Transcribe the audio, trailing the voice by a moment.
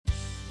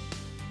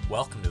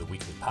Welcome to the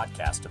weekly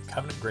podcast of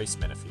Covenant Grace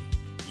Menifee.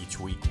 Each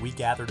week we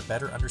gather to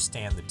better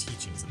understand the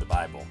teachings of the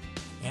Bible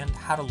and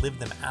how to live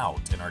them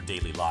out in our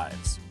daily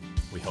lives.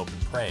 We hope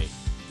and pray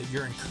that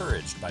you're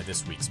encouraged by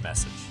this week's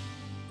message.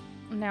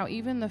 Now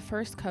even the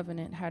first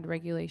covenant had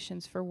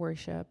regulations for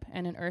worship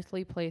and an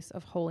earthly place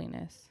of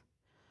holiness.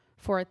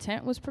 For a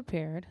tent was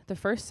prepared, the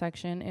first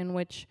section in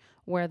which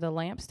were the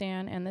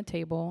lampstand and the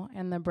table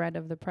and the bread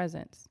of the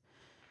presence.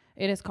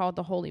 It is called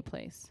the holy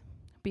place.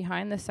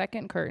 Behind the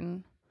second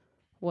curtain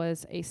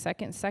was a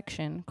second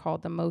section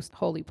called the most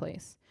holy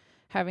place,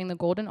 having the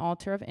golden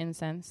altar of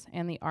incense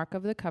and the ark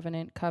of the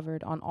covenant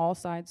covered on all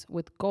sides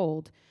with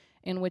gold,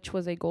 in which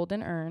was a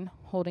golden urn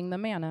holding the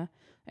manna,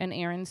 and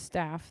Aaron's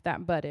staff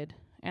that budded,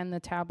 and the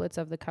tablets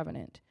of the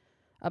covenant.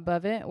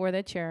 Above it were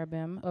the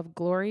cherubim of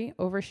glory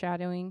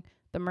overshadowing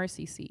the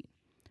mercy seat.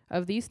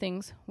 Of these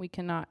things we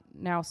cannot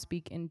now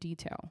speak in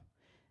detail.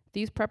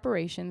 These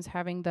preparations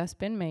having thus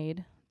been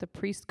made, the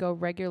priests go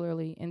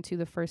regularly into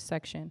the first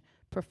section,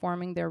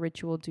 performing their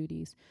ritual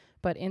duties,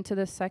 but into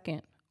the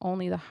second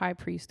only the high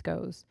priest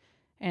goes,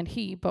 and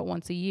he but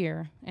once a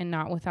year, and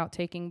not without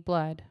taking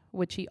blood,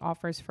 which he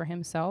offers for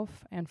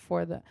himself and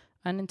for the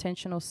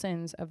unintentional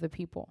sins of the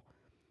people.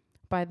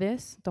 By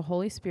this, the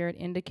Holy Spirit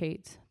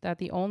indicates that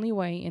the only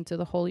way into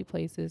the holy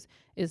places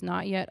is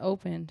not yet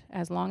opened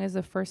as long as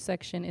the first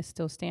section is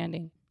still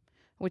standing,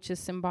 which is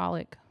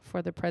symbolic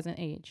for the present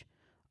age.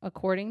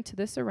 According to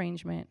this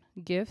arrangement,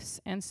 gifts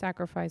and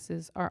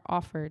sacrifices are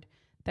offered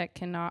that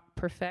cannot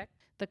perfect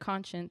the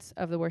conscience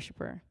of the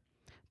worshiper,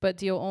 but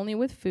deal only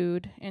with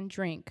food and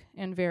drink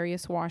and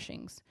various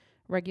washings,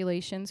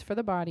 regulations for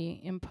the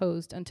body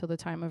imposed until the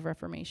time of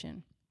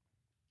Reformation.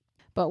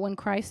 But when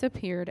Christ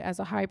appeared as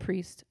a high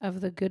priest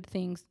of the good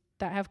things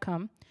that have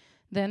come,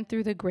 then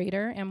through the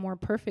greater and more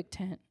perfect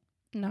tent,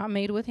 not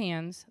made with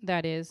hands,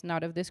 that is,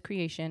 not of this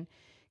creation,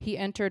 he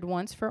entered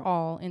once for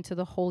all into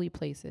the holy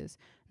places,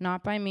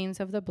 not by means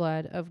of the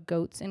blood of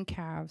goats and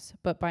calves,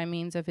 but by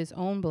means of his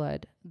own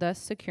blood, thus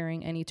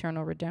securing an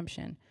eternal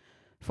redemption.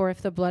 For if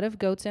the blood of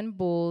goats and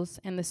bulls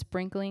and the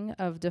sprinkling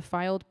of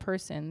defiled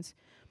persons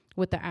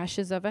with the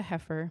ashes of a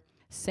heifer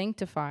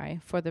sanctify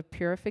for the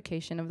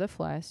purification of the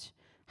flesh,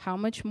 how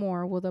much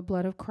more will the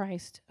blood of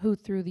Christ, who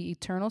through the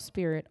eternal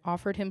Spirit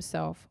offered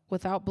himself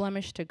without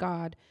blemish to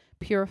God,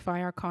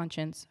 purify our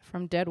conscience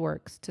from dead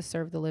works to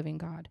serve the living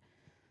God?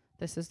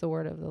 This is the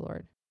word of the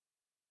Lord.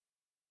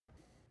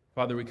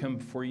 Father, we come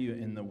before you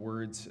in the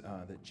words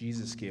that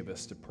Jesus gave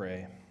us to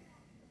pray.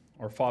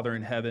 Our Father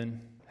in heaven,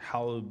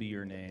 hallowed be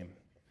your name.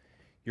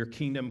 Your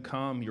kingdom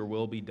come, your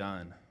will be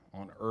done,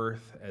 on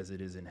earth as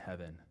it is in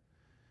heaven.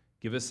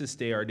 Give us this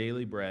day our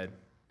daily bread,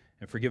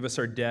 and forgive us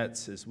our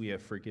debts as we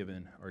have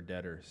forgiven our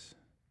debtors.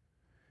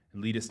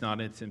 And lead us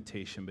not into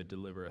temptation, but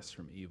deliver us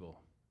from evil.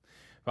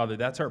 Father,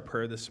 that's our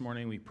prayer this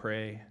morning. We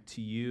pray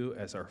to you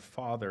as our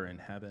Father in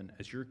heaven,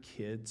 as your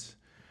kids.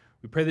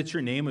 We pray that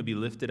your name would be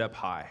lifted up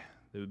high,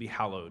 that it would be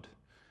hallowed.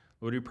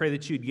 Lord, we pray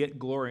that you'd get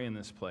glory in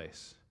this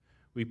place.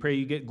 We pray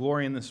you get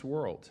glory in this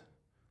world.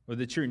 Lord,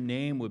 that your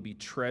name would be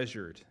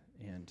treasured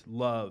and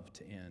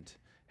loved and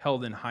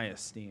held in high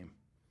esteem.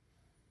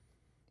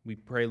 We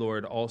pray,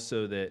 Lord,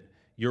 also that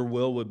your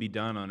will would be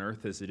done on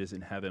earth as it is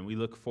in heaven. We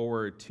look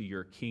forward to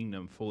your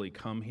kingdom fully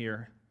come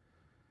here,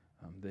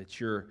 that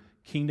your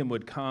kingdom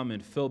would come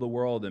and fill the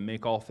world and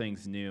make all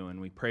things new. And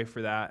we pray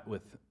for that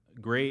with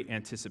great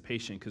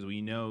anticipation because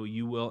we know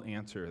you will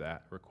answer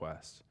that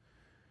request.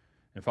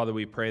 And Father,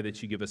 we pray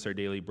that you give us our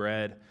daily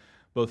bread,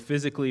 both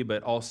physically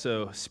but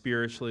also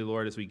spiritually,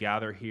 Lord, as we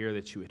gather here,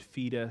 that you would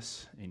feed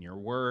us in your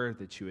word,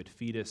 that you would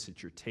feed us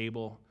at your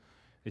table,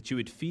 that you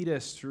would feed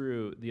us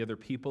through the other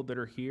people that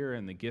are here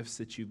and the gifts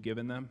that you've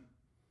given them.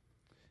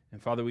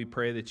 And Father, we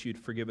pray that you'd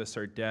forgive us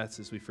our debts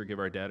as we forgive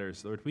our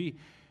debtors. Lord, we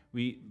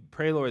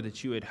pray, Lord,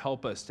 that you would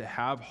help us to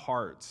have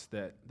hearts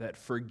that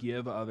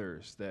forgive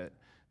others,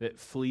 that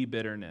flee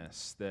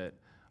bitterness, that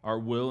are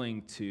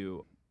willing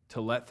to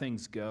let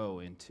things go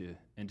and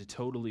to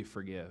totally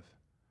forgive,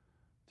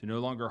 to no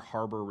longer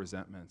harbor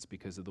resentments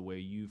because of the way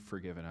you've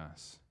forgiven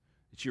us,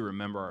 that you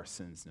remember our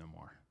sins no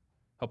more.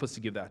 Help us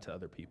to give that to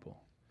other people.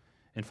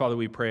 And Father,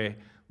 we pray,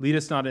 lead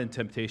us not into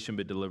temptation,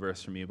 but deliver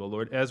us from evil.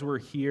 Lord, as we're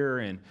here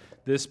in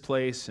this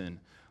place and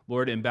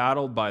Lord,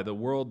 embattled by the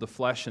world, the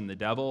flesh, and the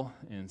devil,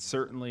 and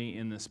certainly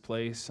in this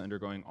place,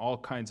 undergoing all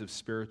kinds of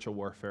spiritual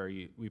warfare,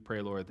 we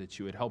pray, Lord, that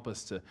you would help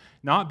us to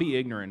not be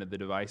ignorant of the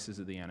devices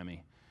of the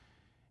enemy,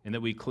 and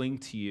that we cling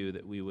to you,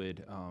 that we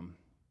would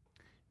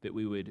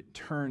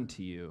turn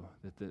to you,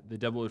 that the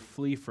devil would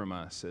flee from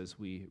us as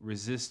we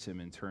resist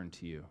him and turn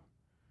to you.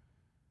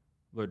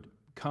 Lord,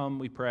 come,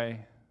 we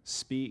pray,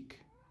 speak,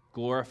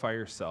 glorify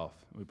yourself.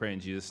 We pray in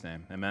Jesus'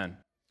 name. Amen.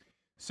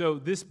 So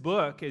this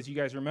book, as you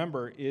guys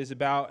remember, is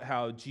about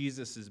how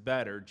Jesus is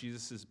better.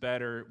 Jesus is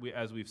better,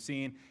 as we've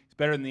seen. He's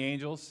better than the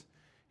angels.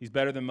 He's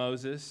better than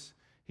Moses.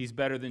 He's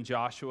better than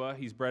Joshua.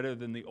 He's better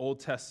than the Old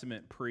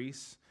Testament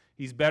priests.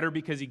 He's better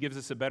because he gives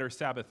us a better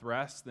Sabbath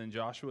rest than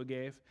Joshua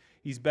gave.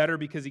 He's better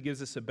because he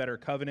gives us a better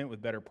covenant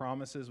with better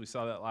promises. We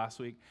saw that last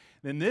week.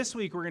 Then this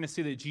week, we're going to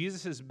see that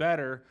Jesus is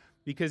better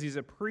because he's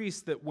a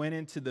priest that went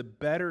into the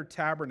better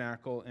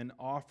tabernacle and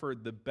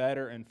offered the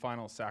better and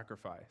final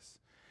sacrifice.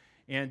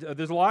 And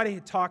there's a lot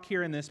of talk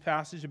here in this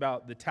passage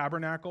about the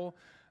tabernacle,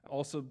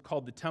 also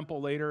called the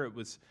temple later. It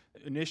was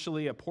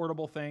initially a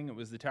portable thing. It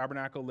was the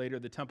tabernacle, later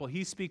the temple.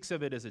 He speaks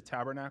of it as a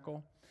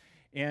tabernacle.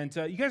 And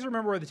you guys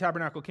remember where the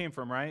tabernacle came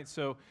from, right?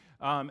 So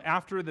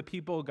after the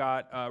people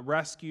got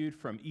rescued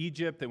from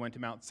Egypt, they went to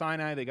Mount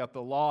Sinai, they got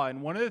the law.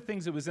 And one of the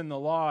things that was in the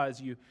law, as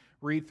you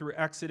read through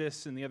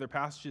Exodus and the other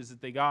passages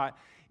that they got,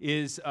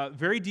 is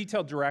very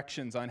detailed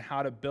directions on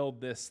how to build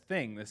this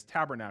thing, this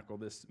tabernacle,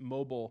 this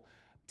mobile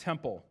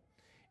temple.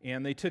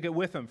 And they took it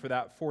with them for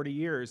that 40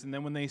 years. And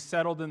then when they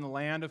settled in the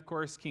land, of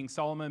course, King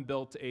Solomon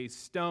built a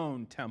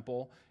stone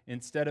temple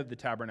instead of the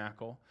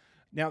tabernacle.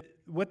 Now,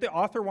 what the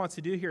author wants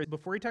to do here,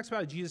 before he talks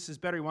about Jesus is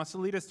better, he wants to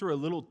lead us through a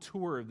little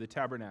tour of the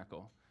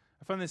tabernacle.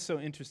 I find this so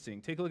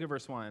interesting. Take a look at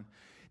verse 1.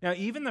 Now,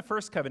 even the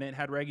first covenant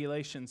had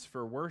regulations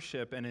for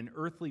worship and an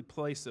earthly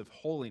place of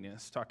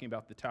holiness, talking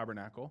about the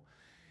tabernacle.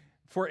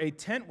 For a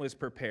tent was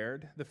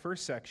prepared, the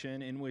first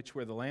section, in which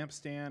were the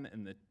lampstand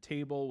and the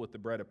table with the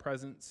bread of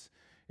presence.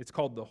 It's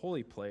called the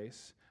holy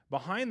place.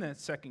 Behind that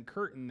second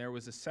curtain, there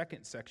was a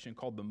second section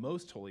called the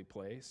most holy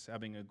place,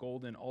 having a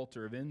golden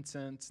altar of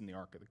incense and the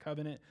Ark of the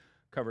Covenant,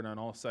 covered on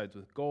all sides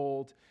with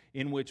gold,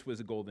 in which was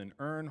a golden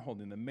urn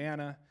holding the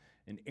manna,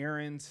 and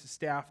Aaron's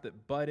staff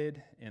that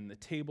budded, and the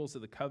tables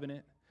of the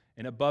covenant.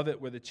 And above it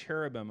were the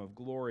cherubim of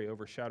glory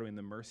overshadowing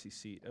the mercy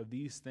seat. Of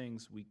these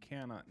things we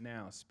cannot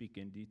now speak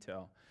in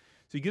detail.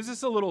 So he gives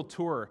us a little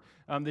tour.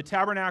 The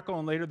tabernacle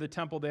and later the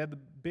temple, they had the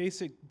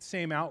basic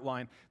same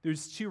outline.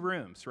 There's two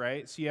rooms,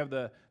 right? So you have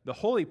the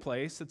holy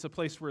place. It's a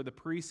place where the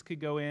priests could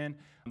go in.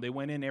 They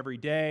went in every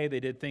day. They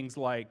did things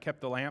like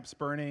kept the lamps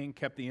burning,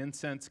 kept the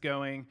incense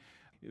going,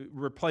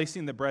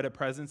 replacing the bread of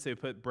presence. They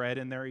put bread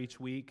in there each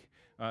week,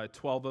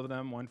 12 of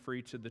them, one for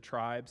each of the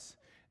tribes.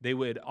 They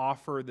would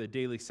offer the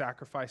daily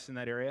sacrifice in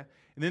that area.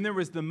 And then there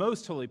was the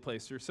most holy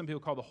place, or some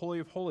people call the Holy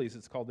of Holies,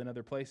 it's called in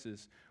other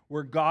places,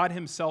 where God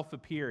himself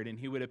appeared, and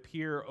he would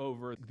appear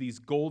over these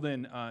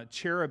golden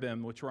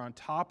cherubim, which were on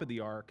top of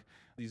the ark,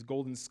 these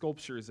golden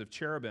sculptures of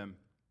cherubim.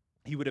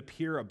 He would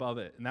appear above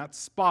it. And that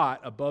spot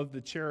above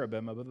the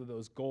cherubim, above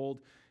those gold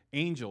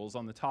angels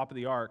on the top of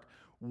the ark,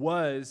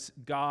 was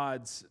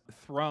God's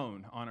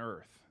throne on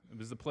earth. It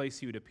was the place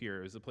he would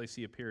appear. It was the place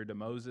he appeared to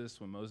Moses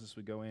when Moses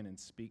would go in and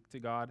speak to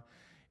God.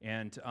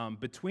 And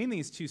between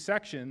these two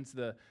sections,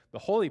 the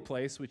holy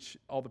place, which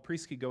all the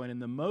priests could go in,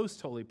 and the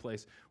most holy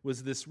place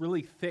was this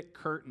really thick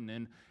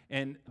curtain.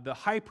 And the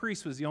high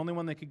priest was the only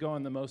one that could go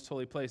in the most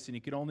holy place, and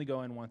he could only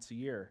go in once a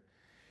year.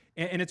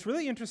 And it's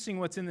really interesting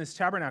what's in this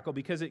tabernacle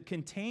because it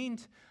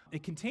contained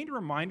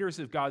reminders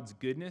of God's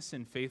goodness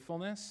and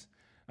faithfulness.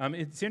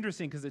 It's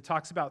interesting because it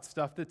talks about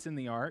stuff that's in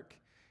the ark.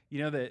 You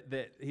know, that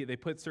they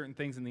put certain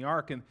things in the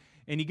ark, and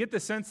you get the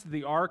sense that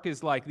the ark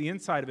is like, the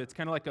inside of it's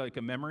kind of like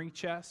a memory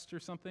chest or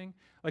something,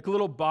 like a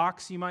little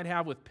box you might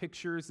have with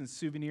pictures and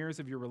souvenirs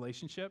of your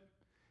relationship.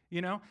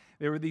 You know,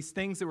 there were these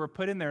things that were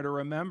put in there to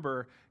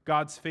remember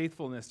God's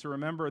faithfulness, to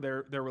remember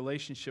their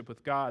relationship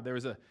with God. There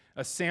was a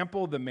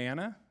sample of the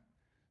manna.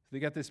 They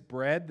got this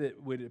bread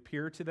that would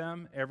appear to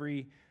them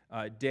every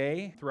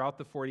day throughout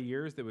the 40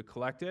 years. They would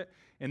collect it,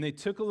 and they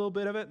took a little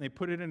bit of it, and they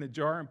put it in a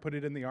jar and put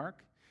it in the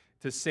ark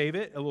to save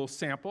it, a little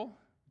sample.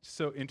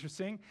 So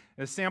interesting.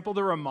 A sample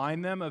to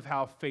remind them of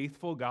how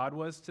faithful God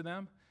was to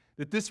them,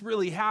 that this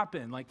really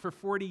happened. Like for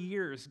 40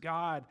 years,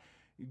 God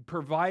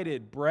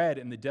provided bread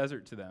in the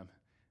desert to them. And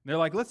they're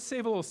like, let's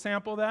save a little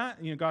sample of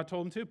that. You know, God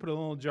told them to, put it in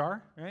a little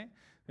jar, right?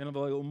 Then a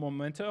little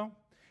memento.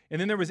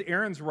 And then there was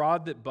Aaron's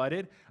rod that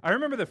budded. I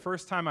remember the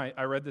first time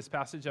I read this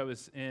passage, I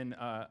was in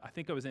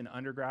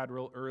undergrad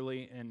real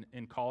early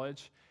in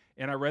college,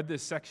 and I read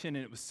this section,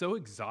 and it was so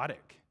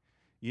exotic.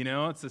 You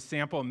know, it's a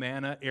sample of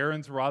manna,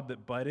 Aaron's rod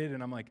that budded,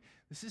 and I'm like,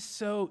 this is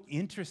so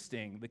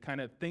interesting, the kind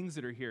of things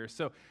that are here.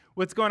 So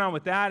what's going on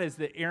with that is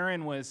that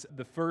Aaron was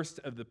the first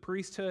of the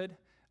priesthood.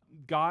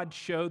 God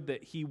showed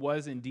that he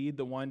was indeed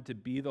the one to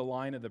be the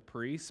line of the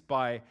priest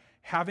by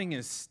having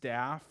his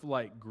staff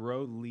like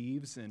grow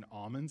leaves and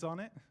almonds on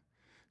it.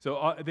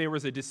 So there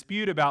was a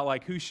dispute about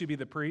like who should be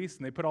the priest,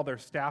 and they put all their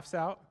staffs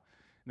out.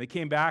 And they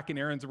came back, and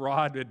Aaron's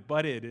rod had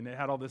budded, and it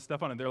had all this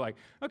stuff on it. They're like,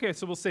 okay,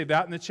 so we'll save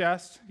that in the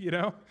chest, you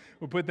know?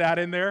 We'll put that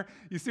in there.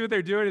 You see what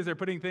they're doing is they're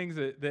putting things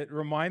that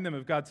remind them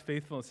of God's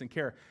faithfulness and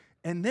care.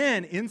 And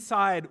then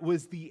inside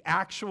was the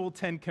actual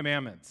 10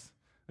 Commandments,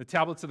 the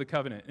tablets of the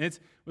covenant. And it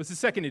was the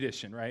second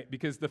edition, right?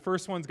 Because the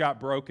first ones got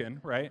broken,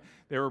 right?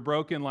 They were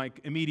broken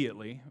like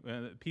immediately.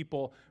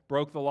 People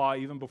broke the law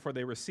even before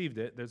they received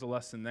it. There's a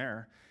lesson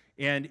there.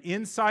 And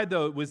inside,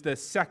 though, it was the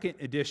second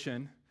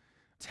edition,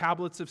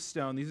 tablets of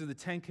stone. These are the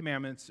 10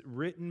 Commandments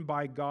written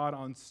by God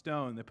on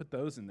stone. They put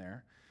those in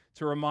there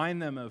to remind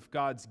them of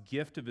God's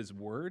gift of his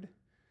word.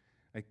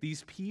 Like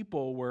these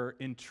people were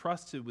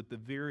entrusted with the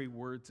very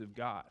words of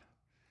God.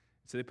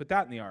 So they put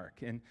that in the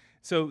ark. And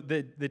so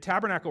the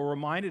tabernacle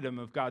reminded them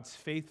of God's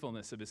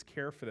faithfulness, of his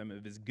care for them,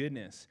 of his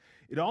goodness.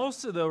 It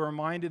also, though,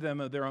 reminded them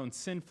of their own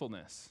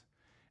sinfulness.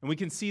 And we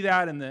can see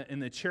that in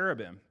the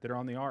cherubim that are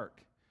on the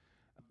ark.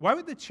 Why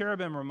would the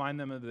cherubim remind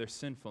them of their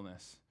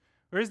sinfulness?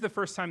 Where is the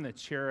first time the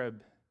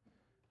cherub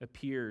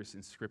appears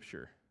in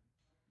Scripture?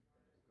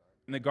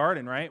 In the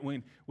garden, right?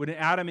 When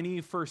Adam and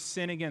Eve first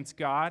sin against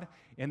God,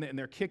 and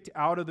they're kicked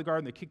out of the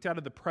garden, they're kicked out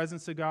of the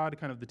presence of God,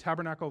 kind of the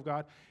tabernacle of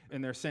God,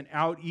 and they're sent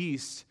out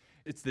east.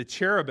 It's the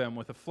cherubim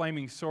with a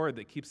flaming sword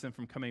that keeps them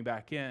from coming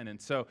back in. And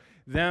so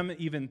them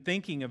even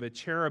thinking of a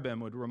cherubim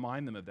would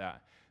remind them of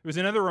that. It was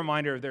another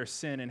reminder of their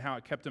sin and how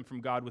it kept them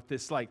from God with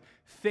this like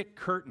thick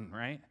curtain,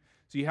 right?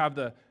 So you have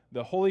the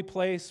holy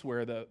place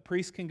where the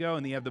priest can go,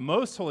 and you have the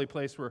most holy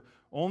place where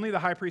only the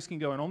high priest can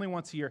go, and only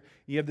once a year.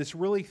 You have this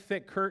really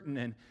thick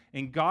curtain,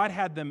 and God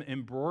had them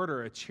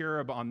embroider a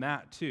cherub on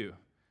that too.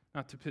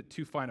 Not to put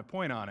too fine a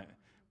point on it,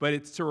 but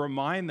it's to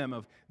remind them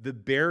of the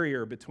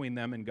barrier between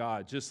them and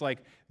God. Just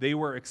like they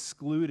were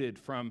excluded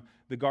from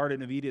the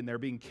Garden of Eden, they're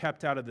being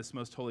kept out of this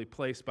most holy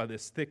place by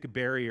this thick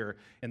barrier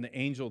and the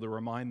angel to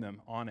remind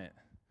them on it.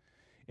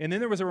 And then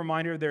there was a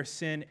reminder of their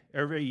sin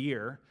every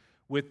year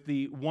with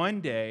the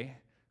one day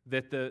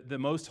that the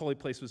most holy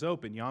place was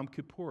open, Yom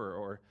Kippur,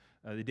 or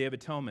the Day of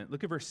Atonement.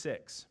 Look at verse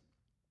 6.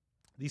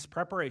 These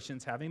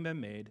preparations having been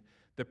made,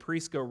 the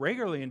priests go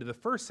regularly into the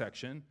first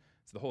section,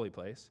 it's the holy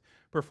place,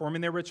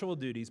 performing their ritual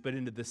duties, but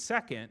into the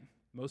second,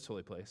 most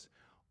holy place,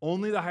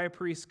 only the high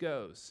priest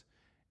goes,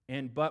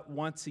 and but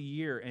once a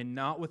year, and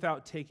not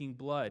without taking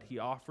blood, he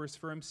offers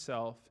for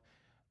himself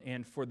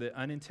and for the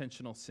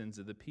unintentional sins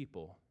of the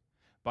people.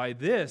 By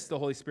this, the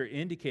Holy Spirit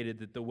indicated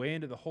that the way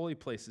into the holy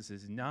places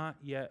is not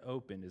yet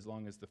opened as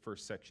long as the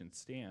first section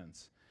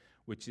stands,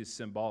 which is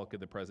symbolic of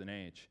the present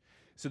age.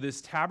 So this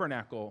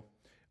tabernacle,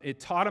 it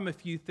taught them a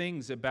few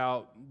things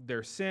about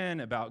their sin,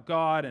 about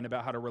God, and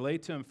about how to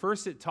relate to Him.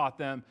 First, it taught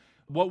them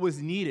what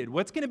was needed.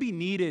 What's going to be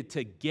needed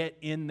to get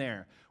in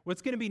there?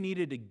 What's going to be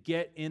needed to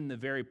get in the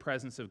very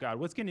presence of God?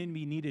 What's going to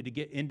be needed to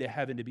get into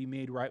heaven, to be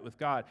made right with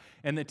God?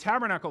 And the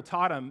tabernacle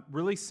taught them,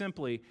 really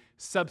simply,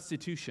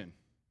 substitution.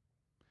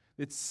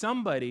 That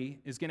somebody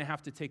is going to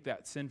have to take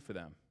that sin for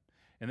them.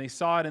 And they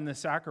saw it in the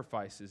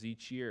sacrifices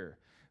each year,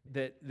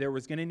 that there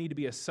was going to need to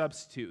be a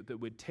substitute that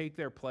would take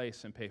their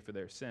place and pay for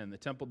their sin. The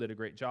temple did a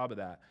great job of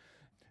that.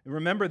 And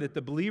remember that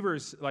the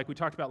believers, like we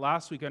talked about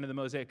last week under the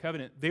Mosaic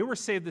covenant, they were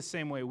saved the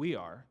same way we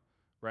are,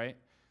 right?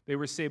 They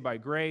were saved by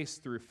grace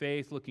through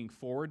faith, looking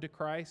forward to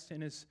Christ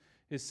and his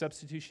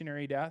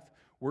substitutionary death.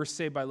 We're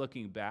saved by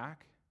looking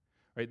back,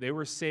 right? They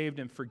were saved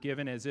and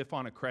forgiven as if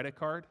on a credit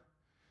card,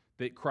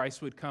 that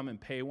Christ would come and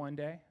pay one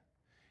day.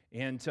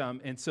 And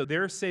so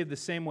they're saved the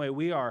same way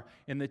we are.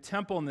 And the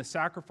temple and the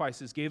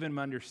sacrifices gave them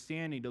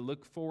understanding to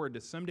look forward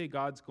to someday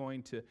God's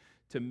going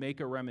to make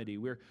a remedy.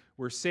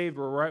 We're saved,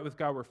 we're right with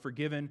God, we're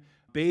forgiven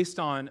based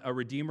on a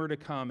Redeemer to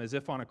come. As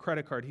if on a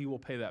credit card, He will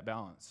pay that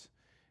balance.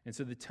 And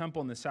so the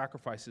temple and the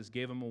sacrifices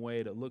gave them a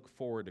way to look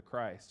forward to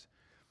Christ.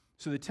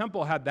 So the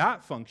temple had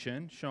that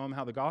function, show them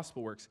how the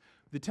gospel works.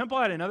 The temple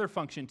had another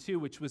function too,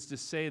 which was to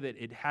say that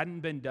it hadn't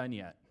been done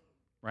yet.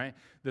 Right?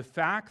 The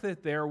fact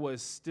that there was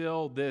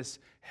still this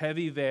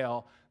heavy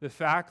veil, the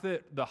fact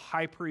that the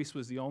high priest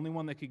was the only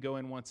one that could go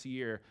in once a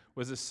year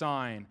was a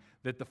sign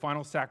that the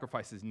final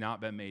sacrifice has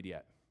not been made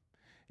yet.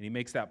 And he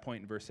makes that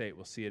point in verse 8.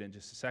 We'll see it in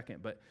just a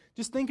second. But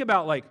just think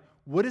about, like,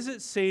 what does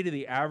it say to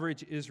the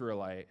average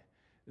Israelite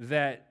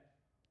that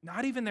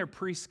not even their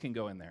priests can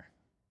go in there?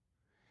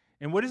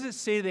 And what does it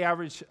say to the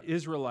average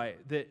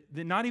Israelite that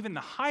not even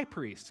the high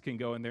priest can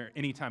go in there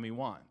anytime he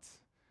wants?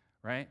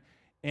 Right?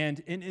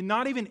 And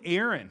not even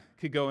Aaron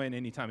could go in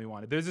anytime he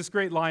wanted. There's this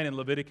great line in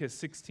Leviticus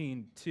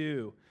 16:2.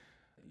 You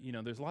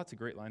know, there's lots of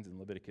great lines in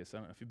Leviticus. I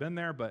don't know if you've been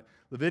there, but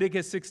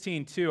Leviticus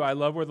 16:2, I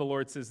love where the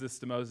Lord says this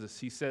to Moses.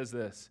 He says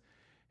this,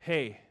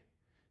 hey,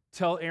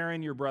 tell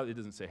Aaron your brother, it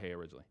doesn't say hey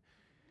originally.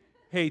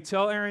 Hey,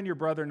 tell Aaron your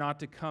brother not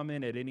to come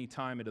in at any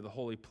time into the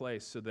holy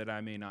place so that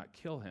I may not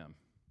kill him.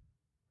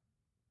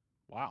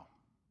 Wow.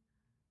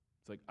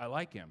 It's like, I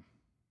like him.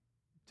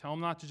 Tell him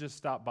not to just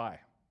stop by.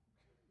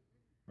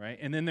 Right?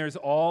 And then there's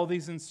all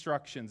these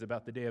instructions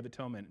about the Day of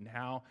Atonement and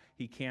how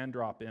he can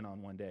drop in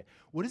on one day.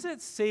 What does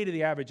that say to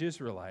the average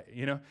Israelite?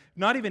 You know,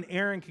 not even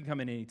Aaron can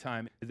come in any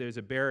time. There's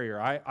a barrier.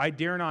 I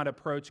dare not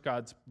approach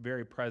God's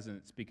very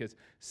presence because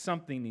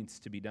something needs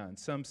to be done.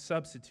 Some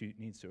substitute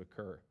needs to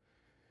occur.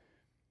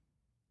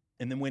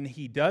 And then when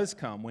he does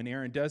come, when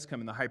Aaron does come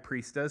and the high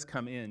priest does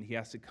come in, he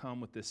has to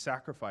come with this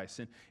sacrifice.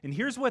 And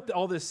here's what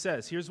all this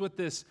says. Here's what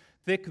this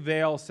thick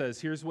veil says.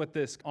 Here's what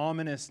this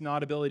ominous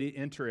not ability to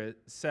enter it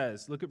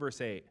says. Look at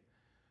verse 8.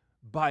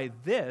 By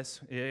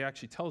this, it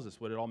actually tells us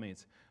what it all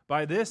means.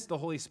 By this, the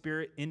Holy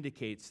Spirit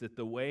indicates that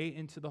the way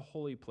into the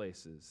holy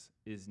places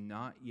is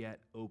not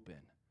yet open,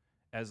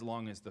 as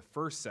long as the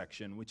first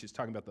section, which is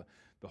talking about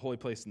the holy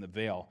place and the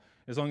veil,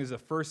 as long as the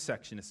first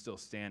section is still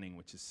standing,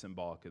 which is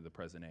symbolic of the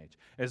present age.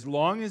 As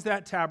long as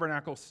that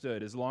tabernacle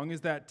stood, as long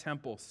as that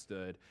temple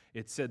stood,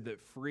 it said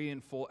that free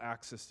and full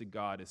access to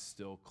God is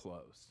still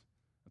closed.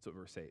 That's what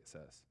verse 8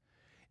 says.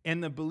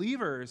 And the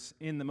believers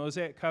in the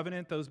Mosaic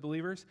covenant, those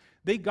believers,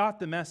 they got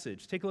the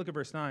message. Take a look at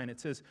verse 9. It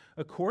says,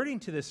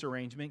 according to this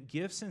arrangement,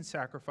 gifts and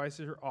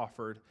sacrifices are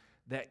offered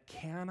that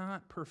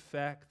cannot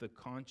perfect the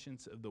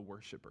conscience of the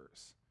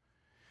worshipers.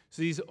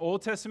 So these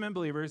Old Testament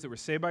believers that were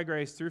saved by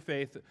grace through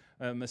faith,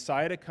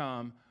 Messiah to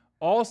come,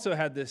 also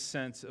had this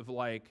sense of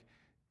like,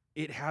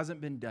 it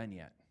hasn't been done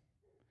yet.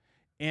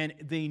 And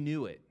they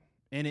knew it,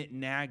 and it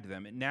nagged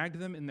them. It nagged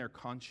them in their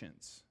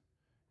conscience.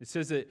 It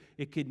says that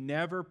it could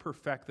never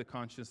perfect the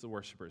conscience of the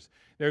worshipers.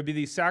 There would be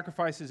these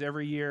sacrifices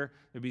every year,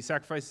 there would be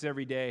sacrifices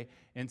every day,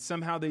 and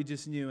somehow they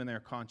just knew in their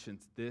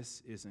conscience,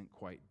 this isn't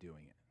quite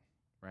doing it,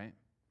 right?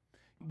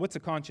 What's a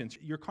conscience?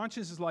 Your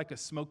conscience is like a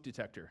smoke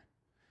detector.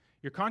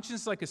 Your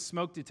conscience is like a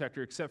smoke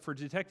detector, except for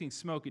detecting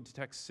smoke, it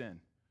detects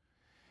sin.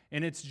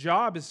 And its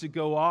job is to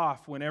go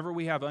off whenever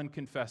we have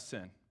unconfessed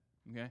sin,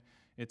 okay?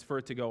 It's for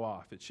it to go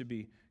off. It should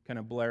be kind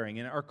of blaring.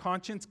 And our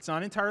conscience, it's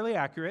not entirely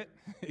accurate.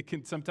 It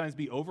can sometimes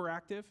be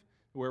overactive,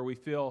 where we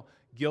feel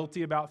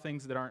guilty about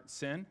things that aren't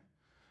sin.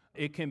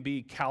 It can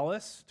be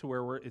callous, to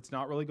where it's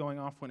not really going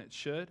off when it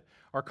should.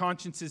 Our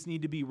consciences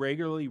need to be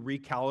regularly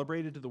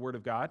recalibrated to the Word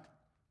of God.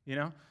 You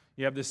know,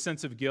 you have this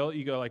sense of guilt.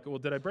 You go like, well,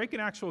 did I break an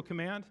actual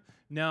command?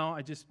 No,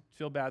 I just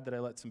feel bad that I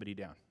let somebody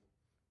down.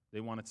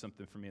 They wanted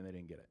something from me and they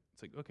didn't get it.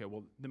 It's like, okay,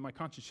 well, then my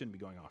conscience shouldn't be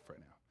going off right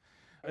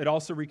now. It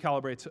also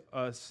recalibrates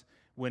us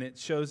when it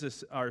shows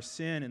us our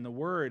sin in the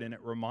Word, and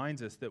it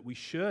reminds us that we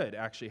should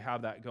actually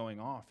have that going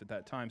off at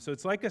that time. So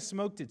it's like a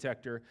smoke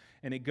detector,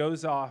 and it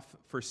goes off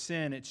for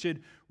sin. It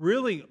should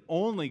really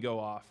only go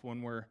off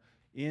when we're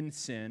in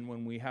sin,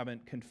 when we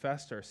haven't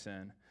confessed our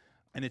sin,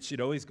 and it should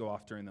always go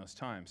off during those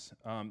times.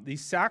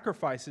 These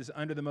sacrifices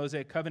under the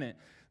Mosaic covenant,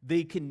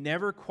 they can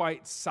never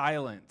quite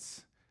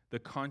silence the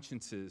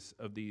consciences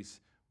of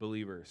these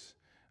believers.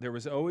 There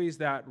was always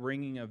that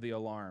ringing of the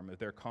alarm of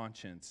their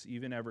conscience,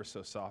 even ever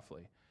so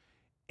softly.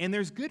 And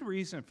there's good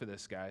reason for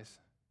this, guys.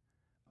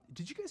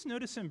 Did you guys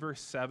notice in verse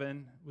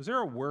 7, was there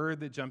a word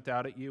that jumped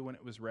out at you when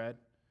it was read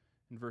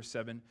in verse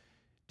 7?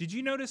 Did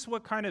you notice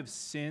what kind of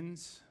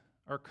sins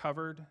are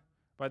covered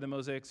by the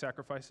Mosaic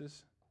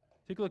sacrifices?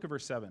 Take a look at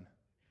verse 7.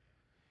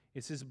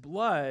 It says,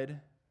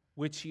 blood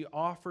which he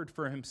offered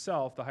for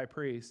himself, the high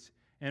priest,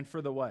 and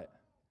for the what?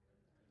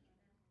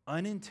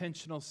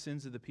 Unintentional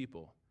sins of the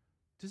people.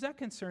 Does that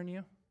concern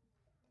you?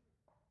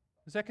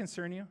 Does that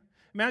concern you?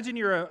 Imagine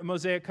you're a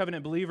Mosaic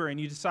covenant believer and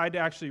you decide to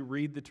actually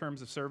read the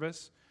terms of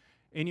service,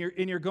 and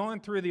you're going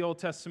through the Old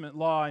Testament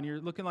law and you're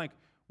looking like,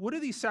 what do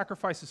these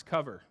sacrifices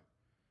cover?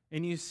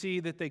 And you see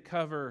that they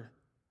cover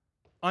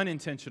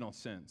unintentional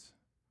sins.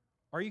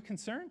 Are you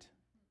concerned?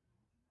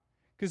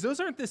 Because those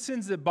aren't the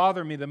sins that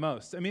bother me the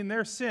most. I mean,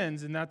 they're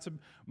sins, and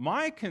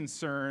my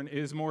concern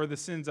is more the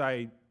sins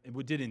I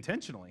did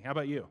intentionally. How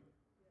about you?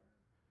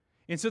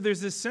 And so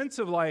there's this sense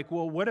of like,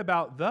 well, what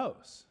about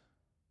those?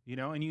 You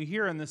know, and you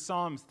hear in the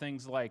Psalms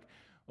things like,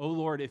 oh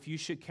Lord, if you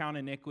should count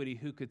iniquity,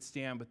 who could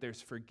stand? But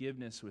there's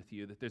forgiveness with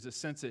you. That there's a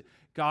sense that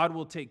God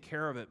will take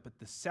care of it, but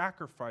the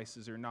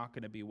sacrifices are not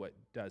going to be what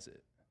does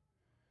it.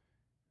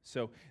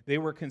 So they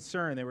were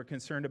concerned. They were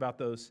concerned about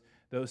those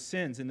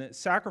sins. And the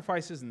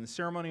sacrifices and the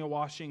ceremonial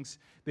washings,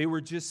 they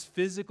were just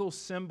physical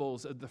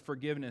symbols of the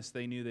forgiveness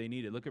they knew they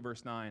needed. Look at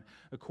verse 9.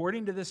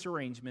 According to this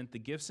arrangement, the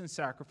gifts and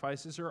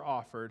sacrifices are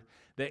offered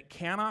that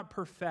cannot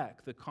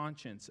perfect the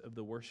conscience of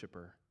the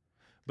worshiper,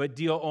 but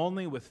deal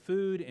only with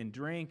food and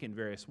drink and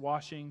various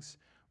washings,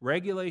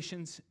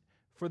 regulations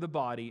for the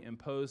body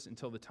imposed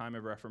until the time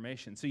of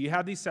Reformation. So you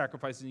have these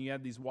sacrifices and you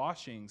have these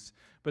washings,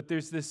 but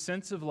there's this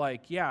sense of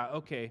like, yeah,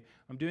 okay,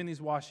 I'm doing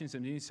these washings,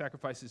 I'm doing these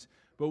sacrifices,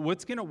 but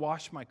what's going to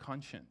wash my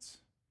conscience?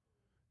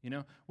 You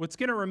know, what's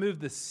going to remove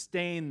the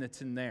stain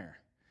that's in there?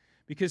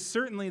 Because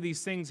certainly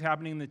these things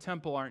happening in the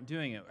temple aren't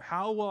doing it.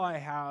 How will I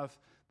have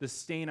the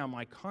stain on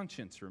my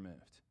conscience removed?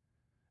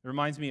 It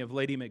reminds me of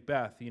Lady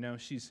Macbeth. You know,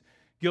 she's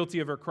guilty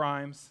of her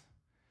crimes,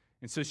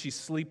 and so she's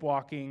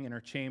sleepwalking in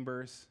her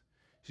chambers.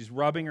 She's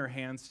rubbing her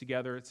hands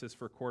together, it says,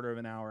 for a quarter of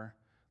an hour,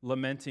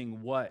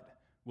 lamenting what?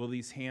 Will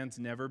these hands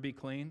never be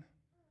clean?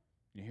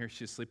 You hear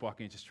she's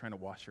sleepwalking, just trying to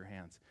wash her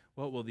hands.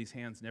 What, will these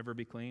hands never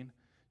be clean?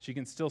 She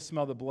can still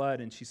smell the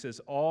blood, and she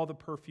says, all the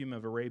perfume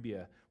of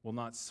Arabia will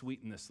not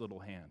sweeten this little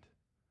hand.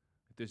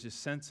 There's this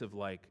sense of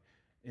like,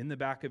 in the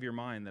back of your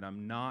mind that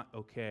I'm not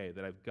okay,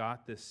 that I've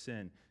got this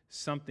sin.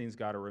 Something's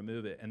got to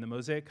remove it. And the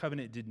Mosaic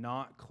covenant did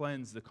not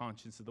cleanse the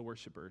conscience of the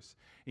worshipers.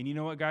 And you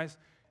know what, guys?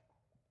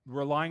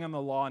 Relying on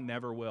the law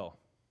never will.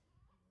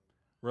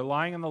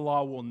 Relying on the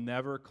law will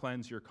never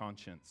cleanse your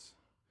conscience.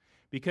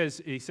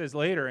 Because he says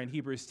later in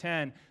Hebrews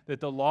 10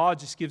 that the law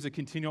just gives a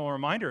continual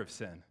reminder of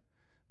sin.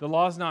 The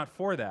law is not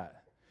for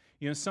that.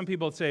 You know, some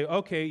people say,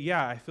 okay,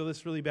 yeah, I feel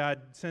this really bad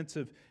sense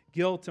of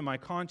guilt in my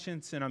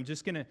conscience, and I'm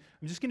just gonna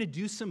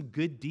do some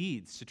good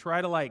deeds to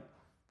try to like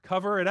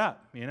cover it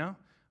up, you know?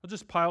 I'll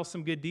just pile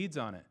some good deeds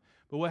on it.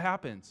 But what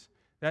happens?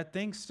 That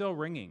thing's still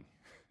ringing.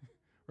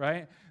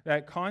 Right?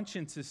 That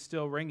conscience is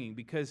still ringing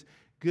because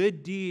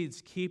good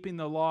deeds, keeping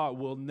the law,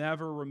 will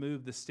never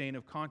remove the stain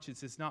of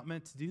conscience. It's not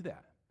meant to do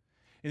that.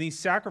 And these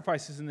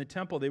sacrifices in the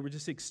temple, they were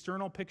just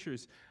external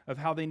pictures of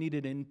how they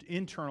needed an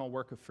internal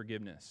work of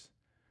forgiveness.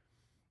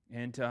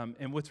 And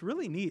what's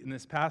really neat in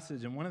this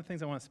passage, and one of the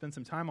things I want to spend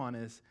some time on,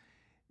 is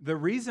the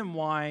reason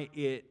why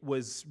it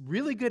was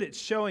really good at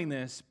showing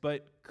this,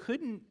 but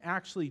couldn't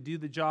actually do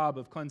the job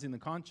of cleansing the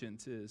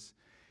conscience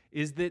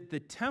is that the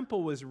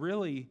temple was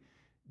really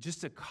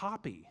just a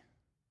copy.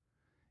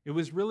 It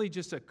was really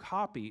just a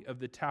copy of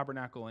the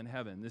tabernacle in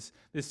heaven.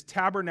 This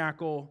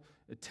tabernacle,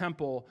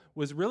 temple,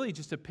 was really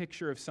just a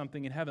picture of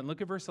something in heaven. Look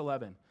at verse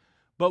 11.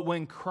 But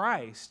when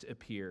Christ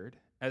appeared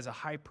as a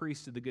high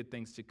priest of the good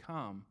things to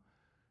come,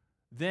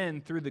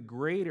 then through the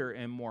greater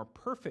and more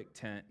perfect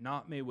tent,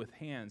 not made with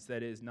hands,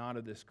 that is, not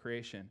of this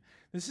creation.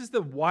 This is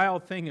the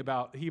wild thing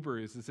about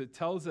Hebrews, is it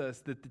tells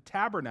us that the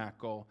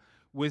tabernacle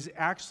was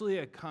actually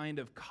a kind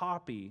of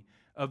copy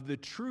of the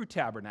true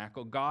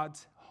tabernacle,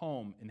 God's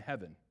home in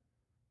heaven.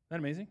 Isn't that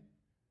amazing?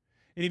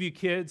 Any of you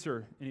kids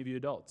or any of you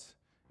adults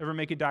ever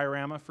make a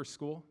diorama for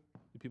school?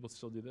 Do people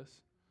still do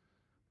this?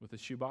 With a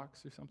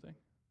shoebox or something?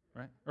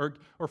 Right?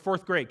 Or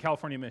fourth grade,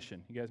 California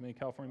mission. You guys made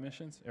California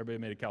missions? Everybody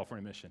made a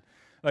California mission.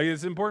 Like,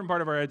 it's an important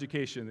part of our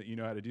education that you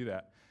know how to do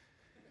that.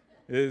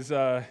 Is,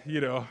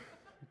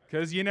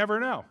 because you never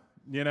know,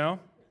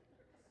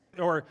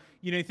 Or,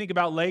 you think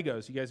about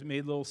Legos. You guys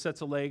made little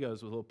sets of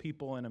Legos with little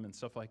people in them and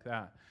stuff like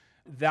that.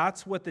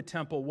 That's what the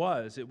temple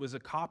was. It was a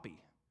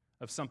copy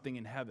of something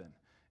in heaven.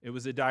 It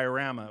was a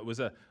diorama. It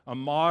was a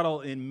model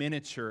in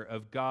miniature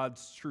of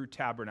God's true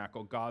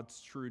tabernacle,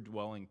 God's true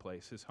dwelling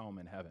place, his home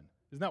in heaven.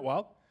 Isn't that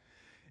wild?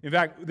 In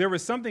fact, there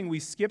was something we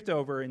skipped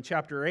over in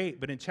chapter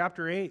 8, but in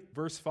chapter 8,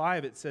 verse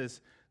 5, it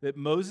says that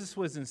Moses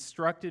was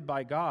instructed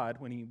by God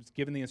when he was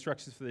given the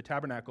instructions for the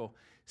tabernacle,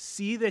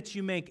 see that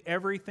you make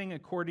everything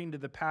according to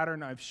the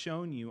pattern I've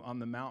shown you on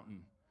the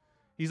mountain.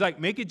 He's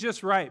like, make it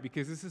just right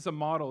because this is a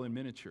model in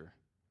miniature. Isn't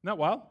that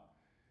wild?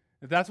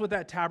 That's what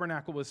that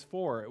tabernacle was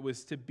for. It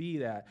was to be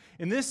that.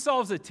 And this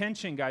solves a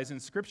tension, guys, in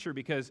Scripture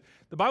because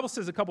the Bible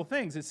says a couple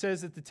things. It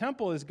says that the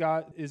temple is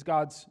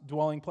God's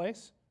dwelling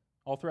place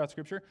all throughout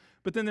Scripture.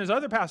 But then there's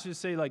other passages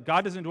that say, like,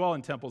 God doesn't dwell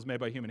in temples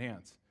made by human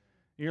hands.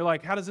 And you're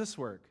like, how does this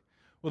work?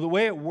 Well, the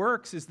way it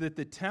works is that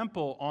the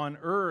temple on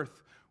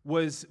earth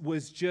was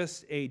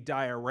just a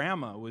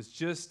diorama, was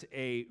just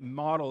a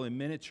model in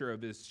miniature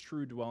of his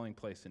true dwelling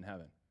place in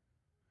heaven,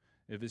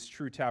 of his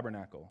true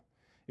tabernacle.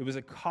 It was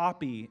a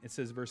copy, it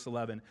says verse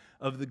 11,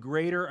 of the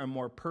greater and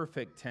more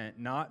perfect tent,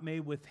 not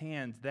made with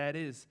hands, that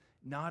is,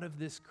 not of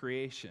this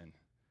creation.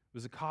 It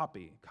was a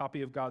copy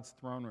of God's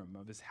throne room,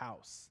 of his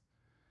house.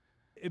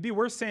 It'd be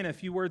worth saying a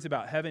few words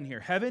about heaven here.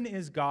 Heaven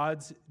is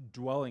God's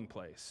dwelling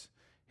place,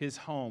 his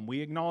home.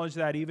 We acknowledge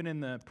that even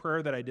in the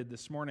prayer that I did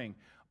this morning.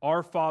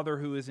 Our Father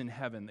who is in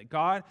heaven, that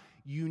God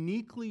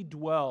uniquely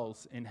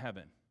dwells in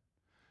heaven.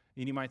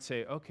 And you might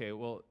say, okay,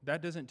 well,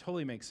 that doesn't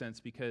totally make sense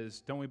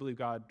because don't we believe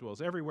God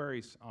dwells everywhere?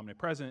 He's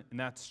omnipresent, and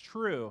that's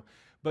true.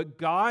 But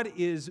God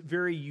is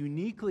very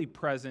uniquely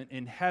present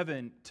in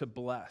heaven to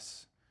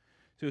bless.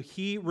 So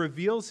he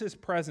reveals his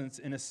presence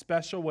in a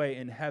special way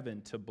in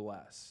heaven to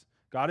bless.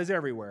 God is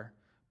everywhere,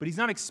 but he's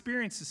not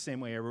experienced the same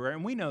way everywhere,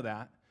 and we know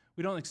that.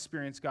 We don't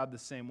experience God the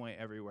same way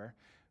everywhere.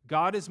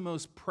 God is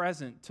most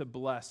present to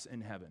bless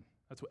in heaven.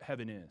 That's what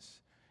heaven is.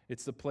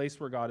 It's the place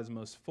where God is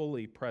most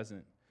fully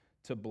present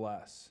to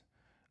bless.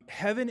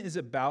 Heaven is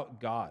about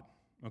God,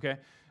 okay?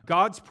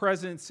 God's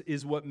presence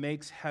is what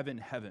makes heaven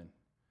heaven.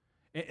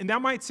 And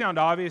that might sound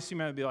obvious. You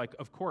might be like,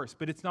 of course,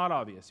 but it's not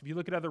obvious. If you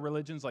look at other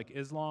religions like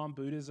Islam,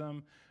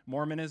 Buddhism,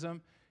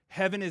 Mormonism,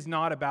 heaven is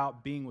not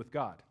about being with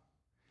God.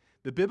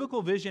 The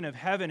biblical vision of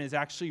heaven is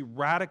actually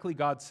radically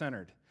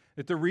God-centered.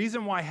 That the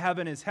reason why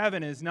heaven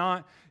is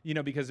not,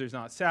 because there's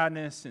not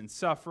sadness and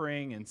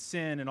suffering and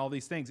sin and all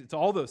these things. It's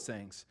all those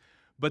things.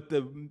 But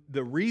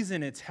the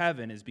reason it's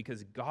heaven is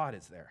because God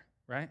is there,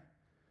 right?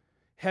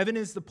 Heaven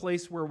is the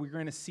place where we're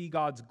going to see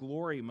God's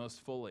glory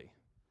most fully.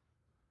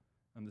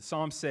 And the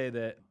Psalms say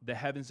that the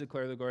heavens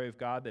declare the glory of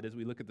God, that as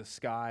we look at the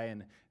sky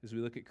and as we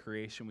look at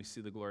creation, we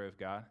see the glory of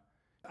God.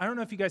 I don't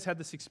know if you guys had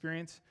this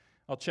experience.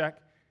 I'll check.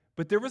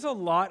 But there was a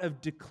lot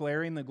of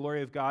declaring the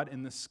glory of God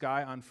in the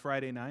sky on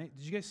Friday night.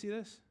 Did you guys see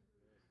this?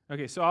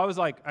 Okay, so I was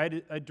like,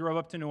 I drove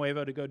up to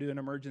Nuevo to go do an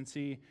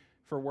emergency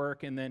for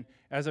work, and then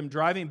as I'm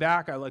driving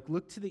back, I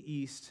look to the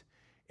east,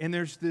 and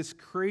there's this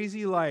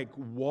crazy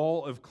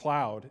wall of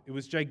cloud. It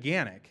was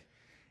gigantic,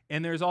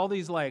 and there's all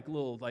these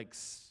little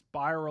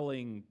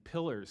spiraling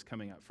pillars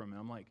coming up from it.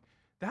 I'm like,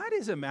 that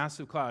is a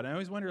massive cloud. And I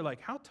always wonder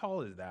how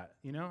tall is that?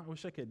 I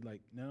wish I could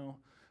know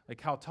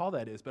how tall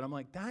that is, but I'm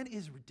like, that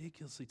is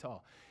ridiculously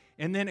tall.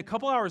 And then a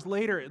couple hours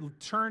later, it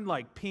turned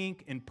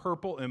pink and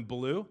purple and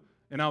blue.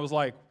 And I was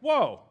like,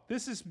 whoa,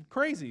 this is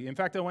crazy. In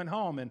fact, I went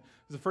home, and it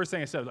was the first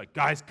thing I said,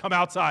 guys, come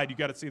outside. You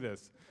got to see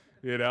this.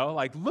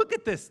 Look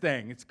at this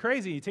thing. It's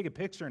crazy. You take a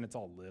picture, and it's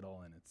all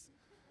little, and it's,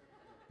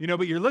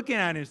 but you're looking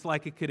at it, it's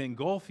like it could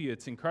engulf you.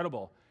 It's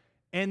incredible.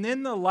 And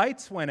then the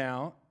lights went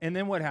out, and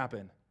then what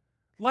happened?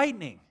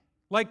 Lightning,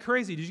 like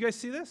crazy. Did you guys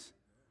see this?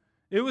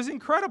 It was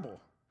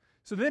incredible.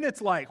 So then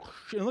it's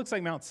it looks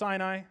like Mount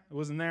Sinai. It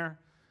wasn't there.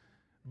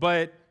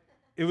 But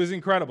it was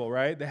incredible,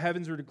 right? The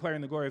heavens were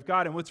declaring the glory of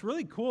God. And what's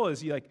really cool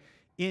is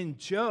in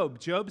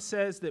Job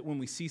says that when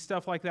we see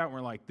stuff like that,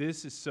 we're like,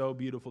 this is so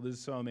beautiful. This is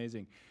so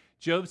amazing.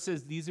 Job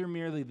says these are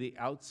merely the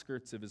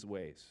outskirts of his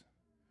ways.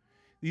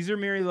 These are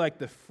merely like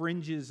the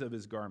fringes of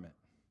his garment.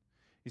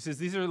 He says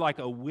these are like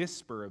a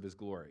whisper of his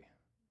glory. Isn't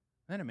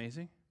that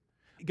amazing?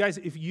 Guys,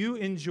 if you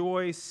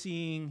enjoy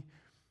seeing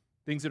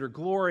things that are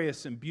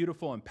glorious and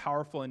beautiful and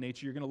powerful in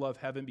nature, you're going to love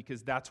heaven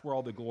because that's where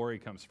all the glory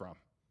comes from.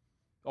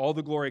 All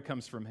the glory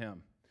comes from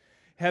him.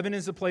 Heaven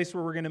is a place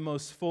where we're going to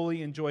most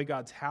fully enjoy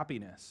God's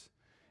happiness.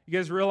 You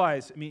guys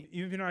realize, even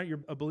if you're not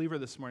a believer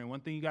this morning,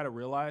 one thing you got to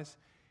realize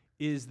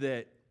is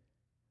that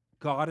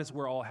God is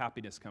where all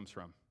happiness comes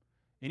from.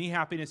 Any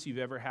happiness you've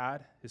ever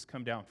had has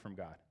come down from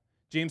God.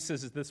 James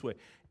says it this way,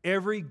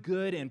 every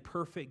good and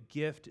perfect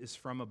gift is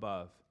from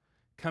above,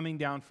 coming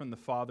down from the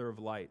Father of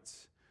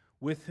lights,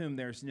 with whom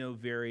there's no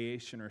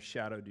variation or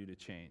shadow due to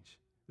change.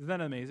 Isn't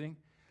that amazing?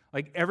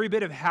 Like every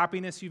bit of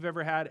happiness you've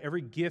ever had,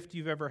 every gift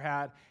you've ever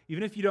had,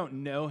 even if you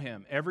don't know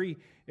him, every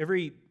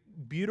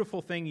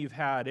beautiful thing you've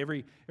had,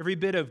 every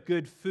bit of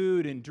good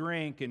food and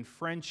drink and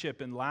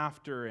friendship and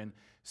laughter and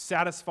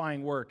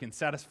satisfying work and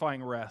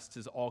satisfying rest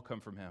has all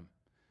come from him.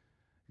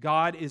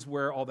 God is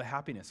where all the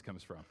happiness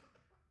comes from.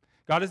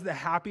 God is the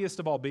happiest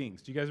of all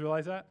beings. Do you guys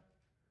realize that?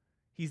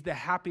 He's the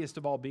happiest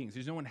of all beings.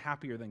 There's no one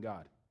happier than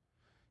God.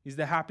 He's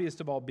the happiest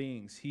of all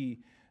beings. He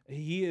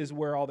is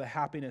where all the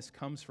happiness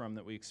comes from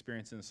that we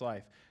experience in this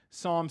life.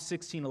 Psalm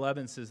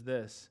 16:11 says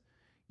this,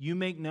 you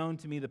make known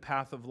to me the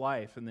path of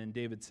life. And then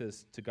David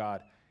says to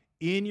God,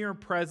 in your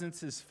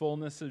presence is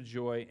fullness of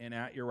joy, and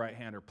at your right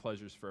hand are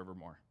pleasures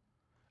forevermore.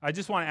 I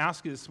just want to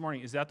ask you this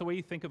morning, is that the way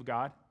you think of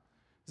God?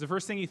 Is the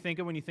first thing you think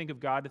of when you think of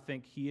God to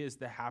think he is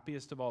the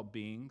happiest of all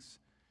beings?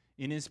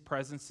 In his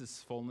presence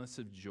is fullness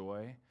of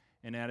joy,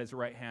 and at his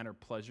right hand are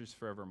pleasures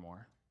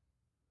forevermore.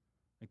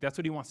 Like that's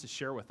what he wants to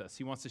share with us.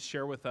 He wants to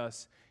share with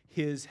us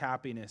his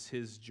happiness,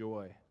 his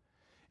joy.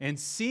 And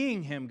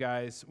seeing him,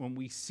 guys, when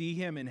we see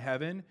him in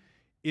heaven,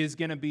 is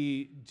going to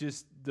be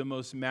just the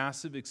most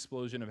massive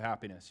explosion of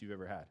happiness you've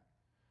ever had.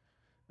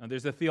 Now,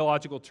 there's a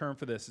theological term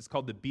for this. It's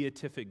called the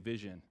beatific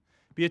vision.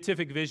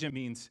 Beatific vision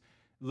means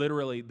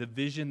literally the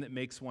vision that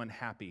makes one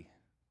happy,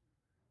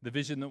 the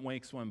vision that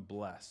makes one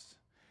blessed.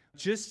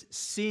 Just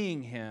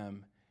seeing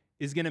him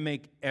is going to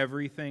make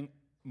everything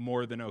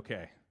more than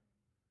okay.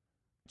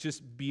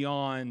 Just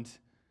beyond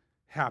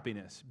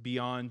happiness,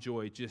 beyond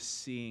joy,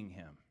 just seeing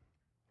him.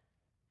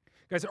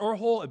 Guys, our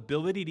whole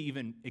ability to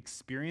even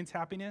experience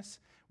happiness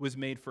was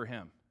made for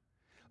him.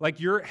 Like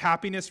your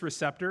happiness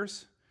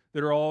receptors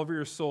that are all over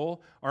your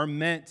soul are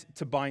meant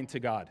to bind to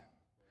God.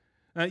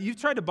 Now, you've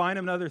tried to bind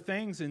them to other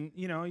things, and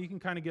you can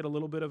kind of get a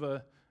little bit of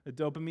a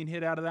dopamine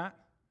hit out of that,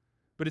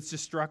 but it's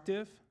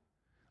destructive.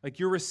 Like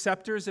your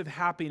receptors of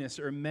happiness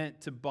are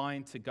meant to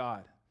bind to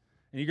God.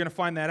 And you're going to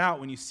find that out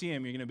when you see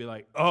him. You're going to be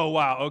like, oh,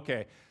 wow,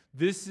 okay.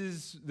 This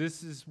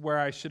is where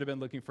I should have been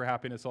looking for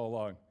happiness all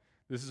along.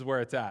 This is where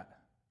it's at,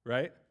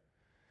 right?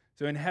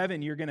 So in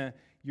heaven, you're going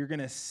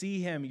to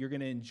see him. You're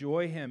going to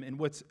enjoy him. And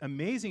what's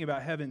amazing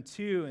about heaven,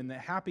 too, and the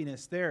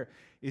happiness there,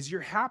 is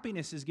your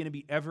happiness is going to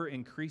be ever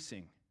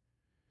increasing.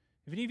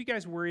 Have any of you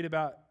guys worried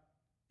about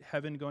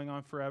heaven going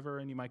on forever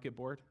and you might get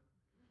bored?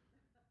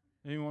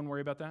 Anyone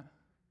worry about that?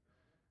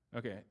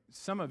 Okay,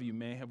 some of you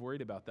may have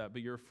worried about that,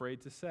 but you're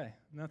afraid to say,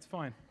 and that's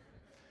fine.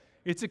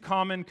 It's a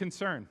common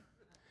concern.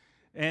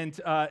 And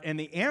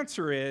the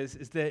answer is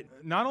that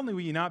not only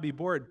will you not be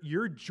bored,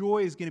 your joy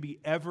is going to be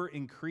ever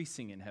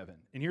increasing in heaven.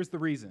 And here's the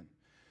reason.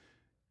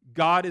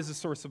 God is the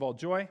source of all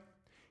joy.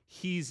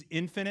 He's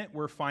infinite.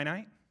 We're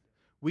finite.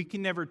 We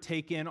can never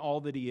take in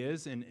all that he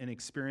is and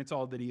experience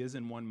all that he is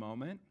in one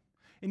moment.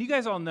 And you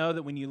guys all know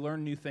that when you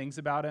learn new things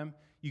about him,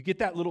 you get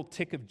that little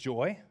tick of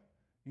joy.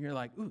 And you're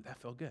like, ooh, that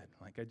felt good.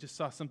 Like I just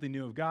saw something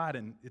new of God,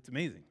 and it's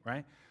amazing,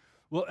 right?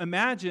 Well,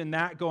 imagine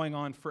that going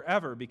on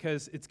forever,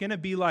 because it's going to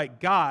be like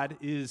God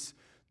is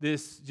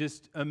this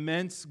just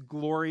immense,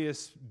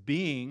 glorious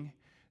being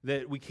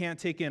that we can't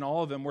take in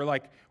all of him. We're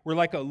like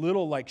a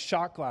little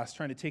shot glass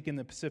trying to take in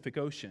the Pacific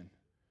Ocean.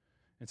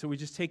 And so we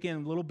just take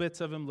in little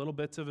bits of him, little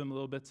bits of him,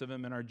 little bits of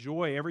him. And our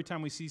joy, every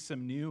time we see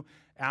some new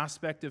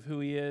aspect of who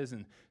he is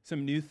and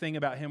some new thing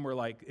about him, we're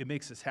like, it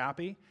makes us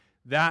happy.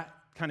 That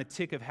kind of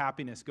tick of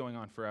happiness going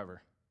on forever.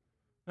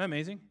 Isn't that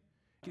amazing?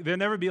 There'll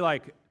never be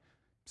like,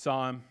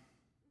 saw him.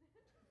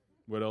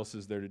 What else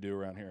is there to do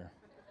around here?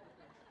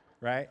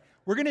 Right?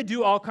 We're going to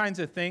do all kinds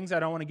of things. I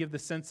don't want to give the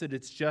sense that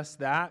it's just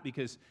that,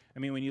 because,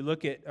 when you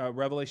look at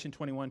Revelation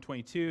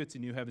 21:22, it's a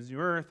new heavens, new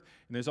earth,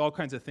 and there's all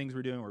kinds of things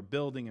we're doing. We're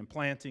building and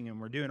planting, and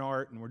we're doing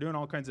art, and we're doing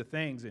all kinds of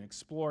things and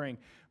exploring,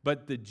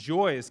 but the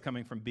joy is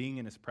coming from being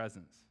in his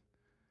presence,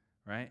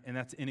 right? And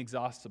that's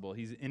inexhaustible.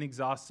 He's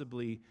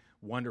inexhaustibly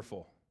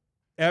wonderful.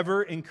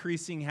 Ever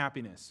increasing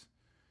happiness.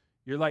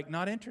 You're like,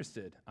 not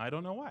interested. I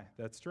don't know why.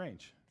 That's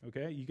strange.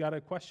 Okay? You got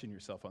to question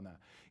yourself on that.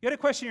 You got to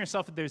question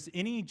yourself if there's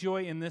any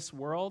joy in this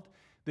world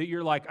that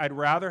you're like, I'd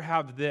rather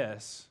have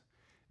this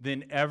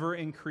than ever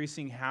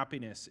increasing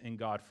happiness in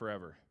God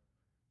forever.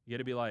 You got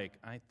to be like,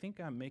 I think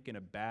I'm making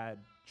a bad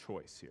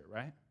choice here,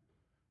 right?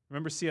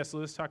 Remember C.S.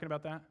 Lewis talking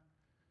about that?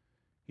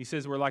 He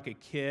says we're like a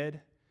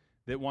kid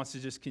that wants to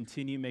just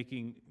continue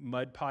making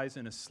mud pies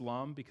in a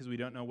slum because we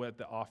don't know what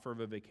the offer of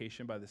a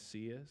vacation by the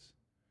sea is,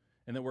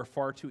 and that we're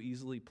far too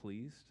easily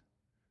pleased,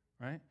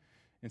 right?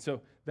 And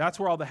so that's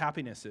where all the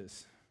happiness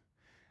is.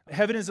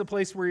 Heaven is a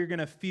place where you're going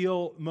to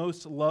feel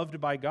most loved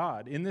by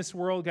God. In this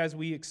world, guys,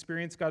 we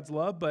experience God's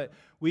love, but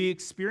we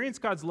experience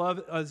God's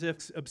love as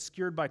if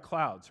obscured by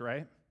clouds,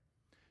 right?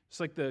 Just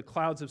like the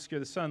clouds obscure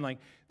the sun, like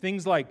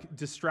things like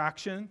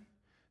distraction,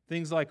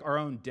 things like our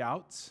own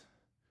doubts,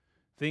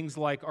 things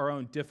like our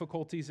own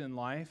difficulties in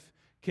life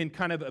can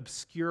kind of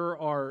obscure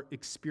our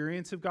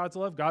experience of God's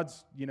love.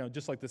 God's,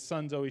 just like the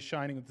sun's always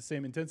shining with the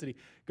same intensity,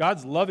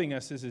 God's loving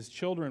us as his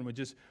children with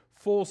just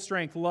full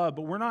strength love,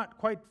 but we're not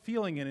quite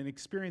feeling it and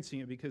experiencing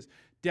it because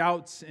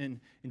doubts and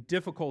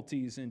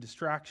difficulties and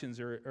distractions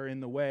are in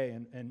the way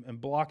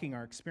and blocking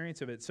our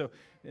experience of it. So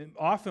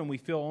often we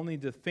feel only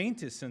the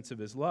faintest sense of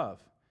his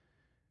love.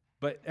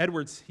 But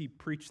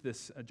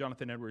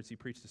Jonathan Edwards, he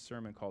preached a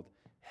sermon called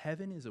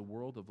Heaven is a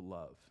World of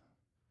Love.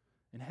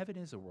 And heaven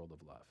is a world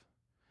of love,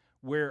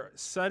 where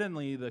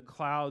suddenly the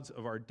clouds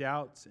of our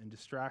doubts and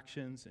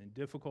distractions and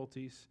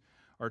difficulties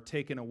are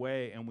taken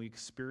away and we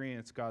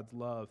experience God's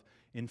love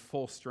in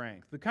full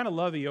strength. The kind of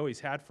love he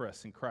always had for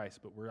us in Christ,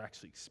 but we're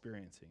actually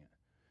experiencing it.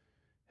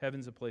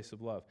 Heaven's a place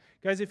of love.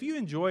 Guys, if you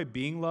enjoy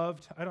being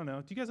loved, I don't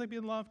know, do you guys like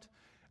being loved?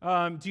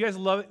 Do you guys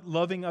love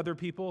loving other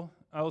people?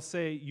 I'll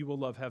say you will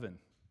love heaven.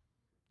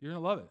 You're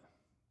going to love it.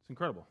 It's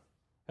incredible.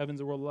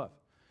 Heaven's a world of love.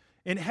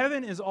 And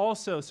heaven is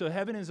also, so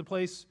heaven is the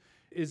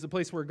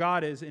place where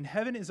God is, and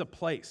heaven is a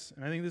place.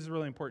 And I think this is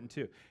really important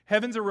too.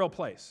 Heaven's a real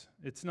place.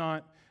 It's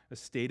not a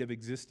state of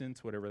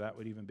existence, whatever that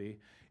would even be.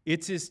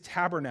 It's his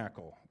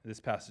tabernacle, this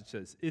passage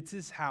says. It's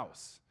his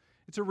house.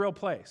 It's a real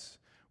place.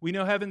 We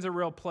know heaven's a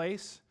real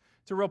place.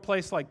 It's a real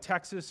place like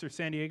Texas or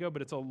San Diego,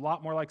 but it's a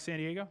lot more like San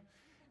Diego,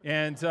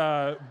 and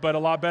but a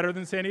lot better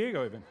than San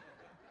Diego even.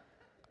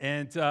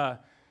 And I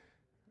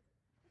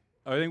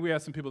think we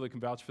have some people that can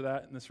vouch for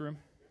that in this room.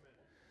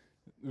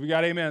 We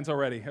got amens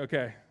already.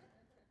 Okay.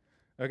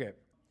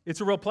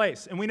 It's a real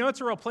place. And we know it's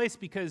a real place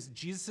because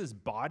Jesus'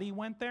 body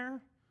went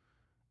there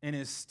and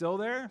is still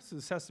there. So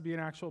this has to be an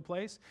actual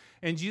place.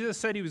 And Jesus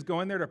said he was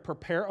going there to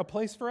prepare a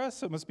place for us.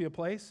 So it must be a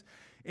place.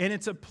 And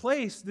it's a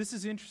place, this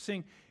is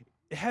interesting.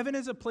 Heaven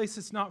is a place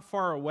that's not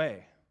far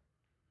away.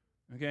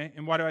 Okay?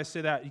 And why do I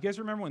say that? You guys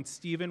remember when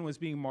Stephen was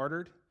being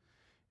martyred?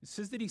 It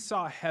says that he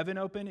saw heaven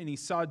open and he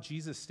saw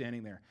Jesus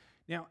standing there.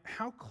 Now,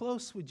 how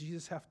close would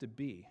Jesus have to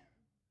be?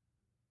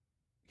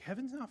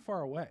 Heaven's not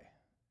far away.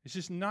 It's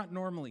just not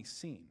normally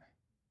seen.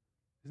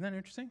 Isn't that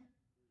interesting?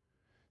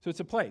 So it's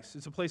a place.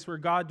 It's a place where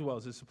God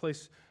dwells. It's a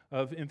place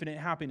of infinite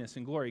happiness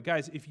and glory.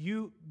 Guys, if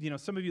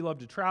some of you love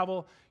to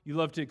travel, you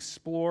love to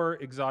explore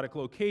exotic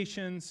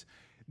locations,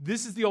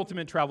 this is the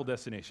ultimate travel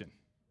destination.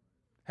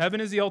 Heaven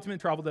is the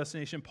ultimate travel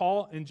destination.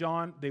 Paul and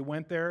John, they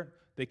went there.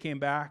 They came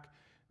back.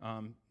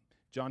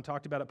 John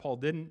talked about it. Paul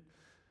didn't.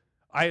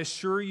 I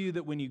assure you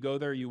that when you go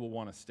there, you will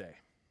want to stay.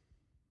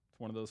 It's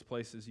one of those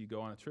places you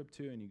go on a trip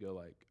to and you go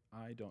like,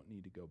 I don't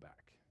need to go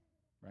back,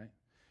 right?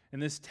 And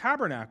this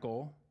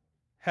tabernacle,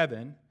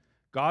 heaven,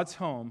 God's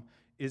home,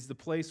 is the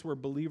place where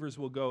believers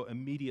will go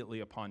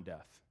immediately upon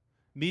death.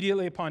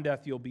 Immediately upon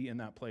death, you'll be in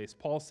that place.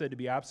 Paul said to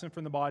be absent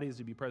from the body is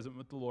to be present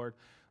with the Lord.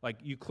 Like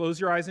you close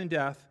your eyes in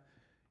death,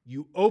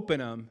 you open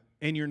them,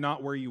 and you're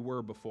not where you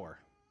were before.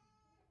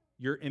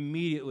 You're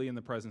immediately in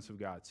the presence of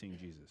God, seeing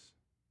Jesus.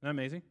 Isn't that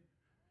amazing?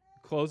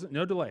 Close it,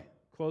 no delay.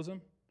 Close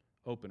them,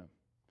 open them.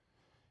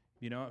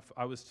 If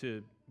I was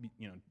to,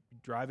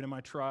 driving in my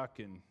truck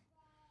and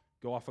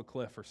go off a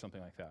cliff or something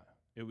like that,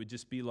 it would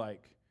just be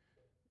like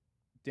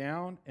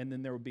down, and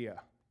then there would be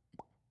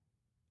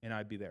and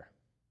I'd be there.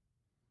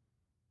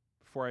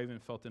 Before I even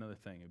felt another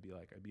thing, it'd be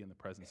like I'd be in the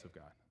presence of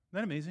God. Isn't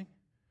that amazing?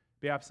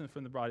 Be absent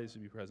from the bodies to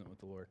be present with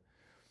the Lord.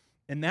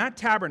 And that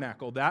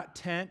tabernacle, that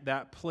tent,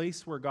 that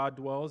place where God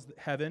dwells,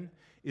 heaven,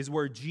 is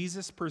where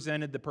Jesus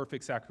presented the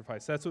perfect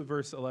sacrifice. That's what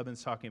verse 11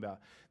 is talking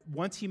about.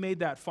 Once he made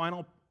that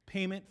final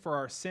payment for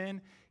our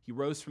sin, he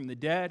rose from the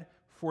dead.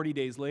 40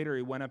 days later,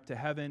 he went up to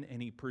heaven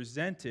and he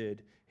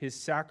presented his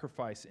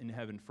sacrifice in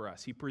heaven for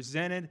us. He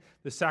presented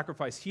the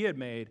sacrifice he had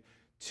made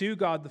to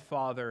God the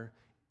Father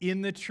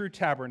in the true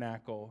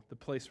tabernacle, the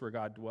place where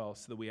God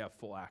dwells, so that we have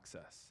full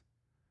access.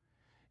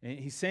 And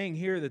he's saying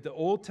here that the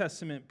Old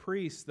Testament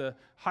priests, the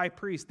high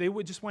priest, they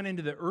just went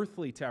into the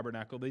earthly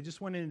tabernacle. They just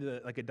went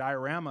into like a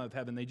diorama of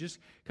heaven. They just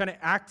kind of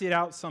acted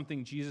out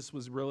something Jesus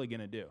was really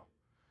going to do.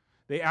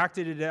 They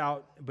acted it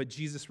out, but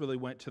Jesus really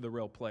went to the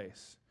real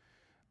place.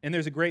 And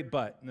there's a great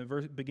but in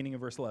the beginning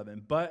of verse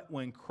 11. But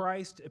when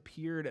Christ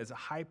appeared as a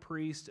high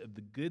priest of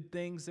the good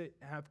things that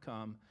have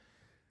come,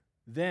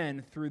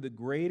 then through the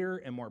greater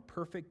and more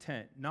perfect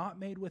tent, not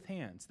made with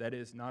hands, that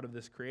is, not of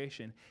this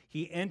creation,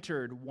 he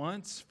entered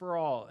once for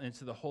all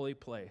into the holy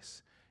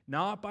place,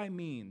 not by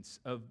means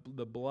of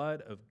the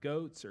blood of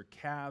goats or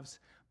calves,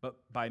 but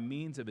by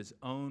means of his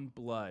own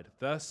blood,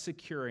 thus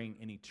securing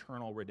an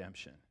eternal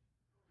redemption.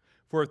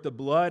 For if the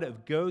blood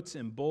of goats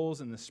and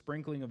bulls and the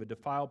sprinkling of a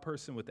defiled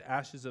person with the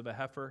ashes of a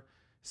heifer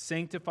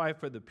sanctify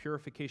for the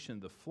purification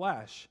of the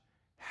flesh,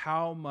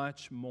 how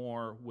much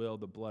more will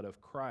the blood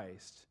of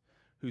Christ,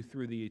 who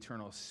through the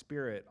eternal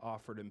Spirit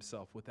offered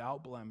himself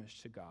without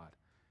blemish to God,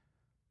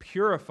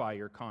 purify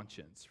your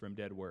conscience from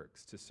dead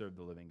works to serve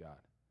the living God?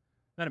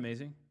 Isn't that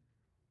amazing?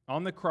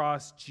 On the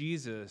cross,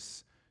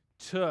 Jesus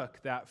took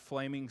that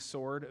flaming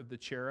sword of the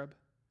cherub.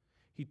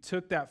 He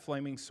took that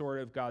flaming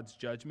sword of God's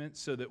judgment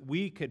so that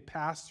we could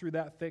pass through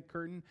that thick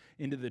curtain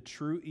into the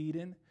true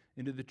Eden,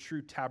 into the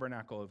true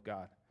tabernacle of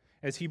God.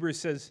 As Hebrews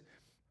says,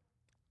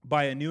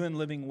 by a new and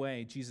living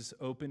way, Jesus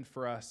opened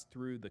for us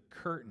through the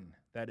curtain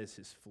that is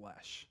his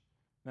flesh.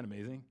 Isn't that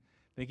amazing?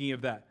 Thinking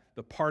of that,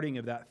 the parting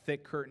of that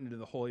thick curtain into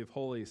the Holy of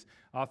Holies,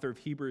 author of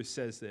Hebrews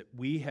says that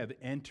we have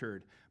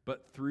entered,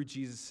 but through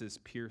Jesus'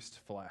 pierced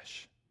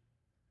flesh.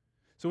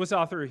 So what's the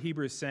author of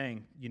Hebrews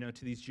saying,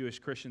 to these Jewish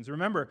Christians?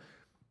 Remember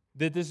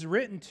that this is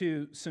written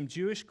to some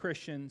Jewish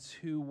Christians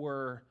who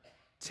were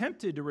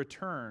tempted to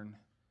return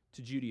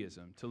to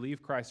Judaism, to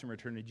leave Christ and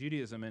return to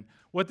Judaism. And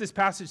what this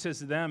passage says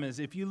to them is,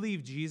 if you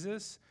leave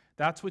Jesus,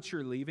 that's what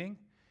you're leaving.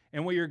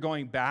 And what you're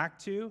going back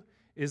to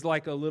is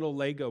like a little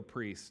Lego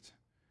priest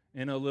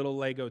in a little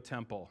Lego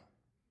temple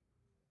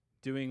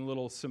doing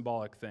little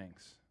symbolic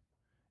things.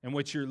 And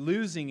what you're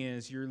losing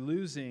is you're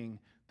losing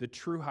the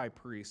true high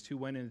priest who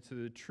went into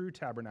the true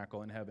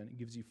tabernacle in heaven and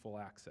gives you full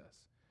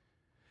access.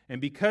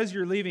 And because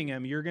you're leaving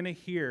him, you're going to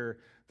hear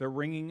the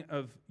ringing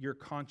of your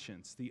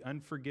conscience, the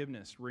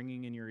unforgiveness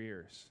ringing in your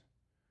ears.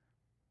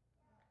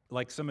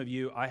 Like some of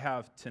you, I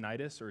have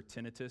tinnitus or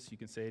tinnitus. You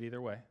can say it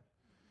either way.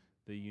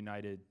 The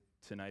United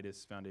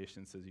Tinnitus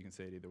Foundation says you can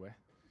say it either way.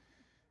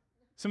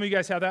 Some of you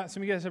guys have that.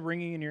 Some of you guys have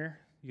ringing in your ear.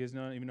 You guys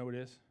don't even know what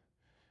it is?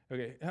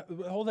 Okay,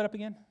 hold that up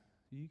again.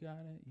 You got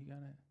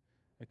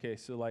it. Okay,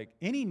 so like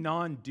any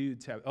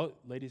non-dudes have,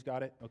 ladies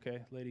got it.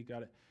 Okay, lady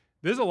got it.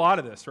 There's a lot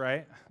of this,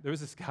 right? There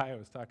was this guy I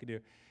was talking to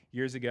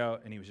years ago,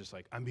 and he was just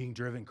like, I'm being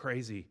driven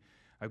crazy.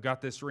 I've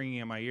got this ringing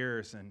in my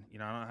ears, and I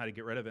don't know how to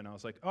get rid of it. And I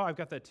was like, I've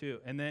got that too.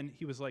 And then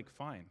he was like,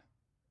 fine.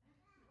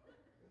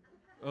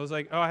 I was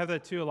like, I have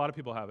that too. A lot of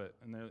people have it.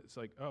 And it's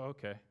like,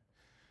 okay.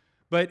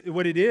 But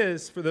what it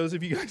is, for those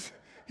of you guys,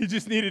 he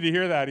just needed to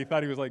hear that. He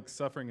thought he was like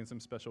suffering in some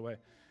special way.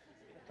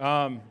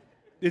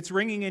 It's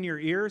ringing in your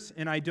ears,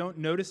 and I don't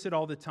notice it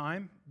all the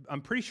time. I'm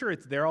pretty sure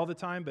it's there all the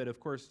time, but of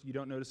course you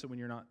don't notice it when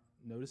you're not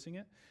noticing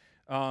it.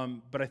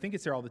 But I think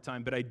it's there all the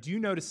time. But I do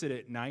notice it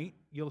at night.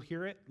 You'll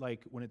hear it,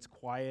 like when it's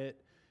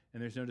quiet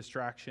and there's no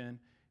distraction.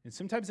 And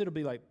sometimes it'll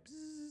be like,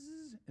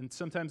 bzzz, and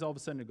sometimes all of a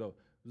sudden it'll go,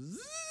 zzz,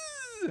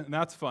 and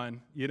that's fun,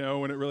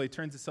 when it really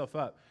turns itself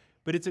up.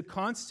 But it's a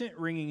constant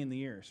ringing in the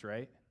ears,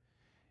 right?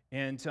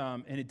 And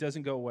it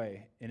doesn't go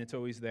away, and it's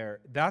always there.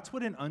 That's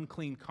what an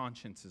unclean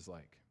conscience is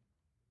like,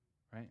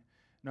 right?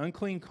 An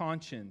unclean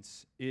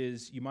conscience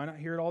is, you might not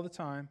hear it all the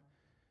time,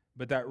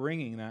 but that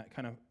ringing, that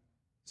kind of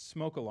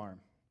smoke alarm,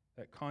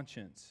 that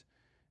conscience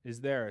is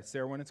there. It's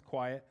there when it's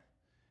quiet.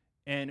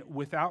 And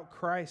without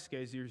Christ,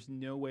 guys, there's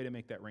no way to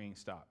make that ringing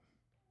stop.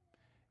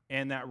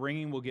 And that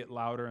ringing will get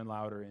louder and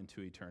louder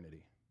into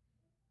eternity.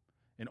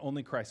 And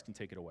only Christ can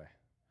take it away.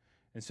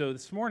 And so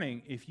this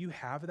morning, if you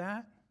have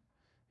that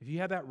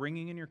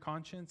ringing in your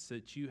conscience,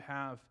 that you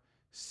have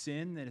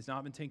sin that has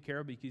not been taken care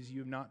of because you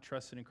have not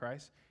trusted in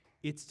Christ,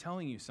 it's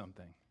telling you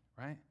something,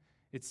 right?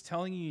 It's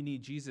telling you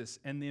need Jesus.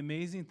 And the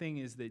amazing thing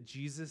is that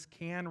Jesus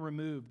can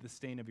remove the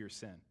stain of your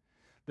sin.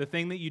 The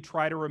thing that you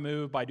try to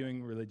remove by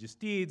doing religious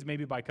deeds,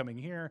 maybe by coming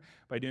here,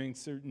 by doing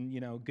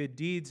certain, good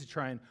deeds to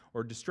try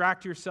or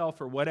distract yourself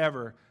or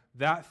whatever,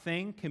 that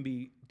thing can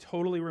be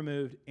totally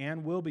removed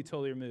and will be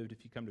totally removed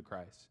if you come to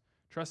Christ.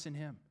 Trust in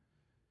him.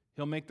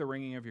 He'll make the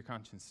ringing of your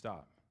conscience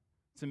stop.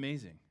 It's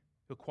amazing.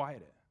 He'll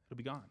quiet it. It'll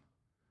be gone.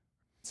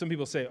 Some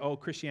people say,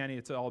 Christianity,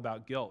 it's all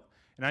about guilt.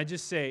 And I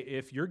just say,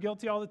 if you're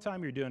guilty all the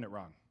time, you're doing it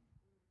wrong.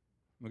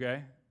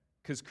 Okay?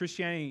 Because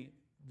Christianity,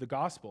 the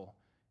gospel,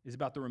 is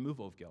about the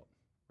removal of guilt,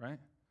 right?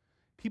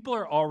 People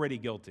are already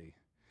guilty.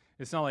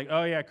 It's not like,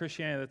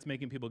 Christianity, that's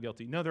making people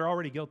guilty. No, they're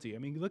already guilty. I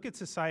mean, look at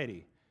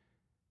society.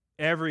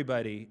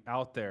 Everybody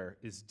out there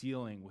is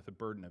dealing with a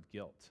burden of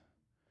guilt.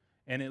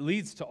 And it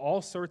leads to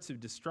all sorts of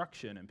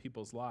destruction in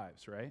people's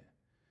lives, right?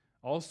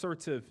 All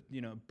sorts of,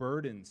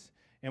 burdens.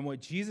 And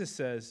what Jesus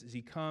says is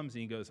he comes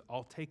and he goes,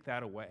 I'll take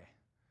that away.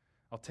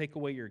 I'll take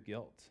away your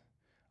guilt.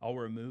 I'll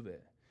remove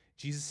it.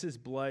 Jesus'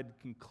 blood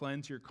can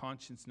cleanse your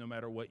conscience no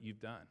matter what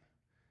you've done.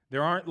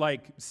 There aren't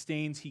like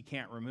stains he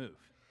can't remove.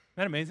 Isn't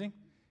that amazing?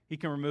 He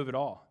can remove it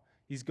all.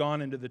 He's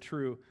gone into the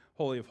true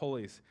Holy of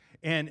Holies.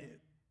 And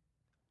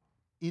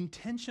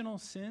intentional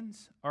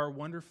sins are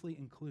wonderfully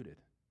included.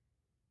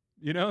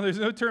 There's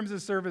no terms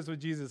of service with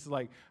Jesus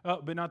like,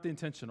 but not the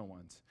intentional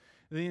ones.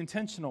 The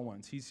intentional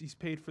ones, he's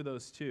paid for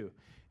those too.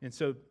 And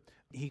so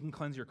he can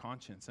cleanse your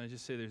conscience. And I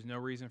just say there's no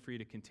reason for you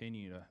to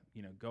continue to,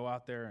 go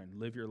out there and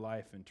live your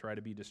life and try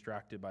to be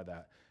distracted by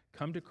that.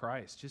 Come to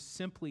Christ. Just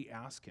simply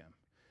ask him.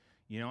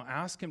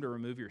 Ask him to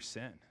remove your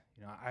sin.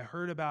 I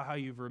heard about how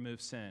you've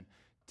removed sin.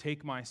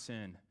 Take my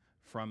sin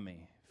from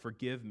me.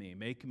 Forgive me.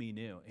 Make me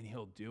new. And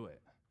he'll do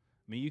it.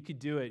 I mean, you could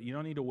do it. You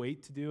don't need to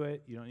wait to do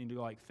it. You don't need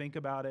to think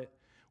about it.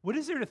 What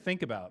is there to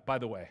think about, by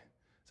the way?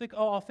 It's like,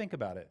 I'll think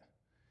about it.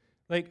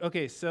 Like,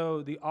 okay,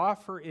 so the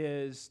offer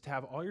is to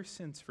have all your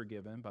sins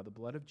forgiven by the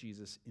blood of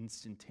Jesus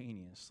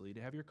instantaneously,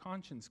 to have your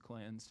conscience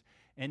cleansed,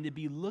 and to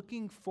be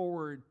looking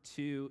forward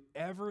to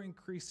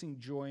ever-increasing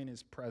joy in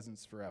his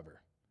presence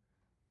forever.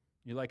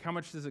 You're like, how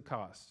much does it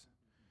cost?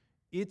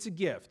 It's a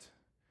gift.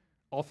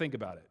 I'll think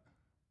about it.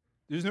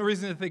 There's no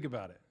reason to think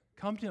about it.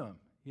 Come to him,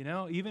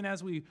 even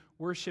as we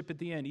worship at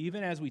the end,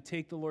 even as we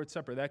take the Lord's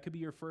Supper, that could be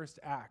your first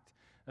act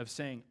of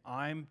saying,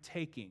 I'm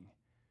taking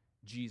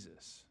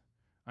Jesus.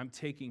 I'm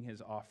taking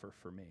his offer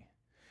for me.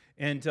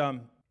 And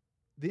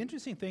the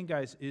interesting thing,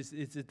 guys, is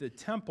that the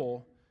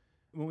temple,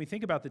 when we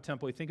think about the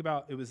temple, we think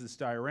about it was this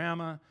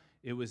diorama,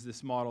 it was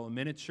this model of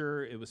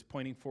miniature, it was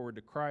pointing forward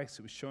to Christ,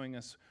 it was showing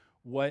us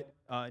what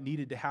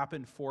needed to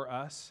happen for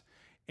us.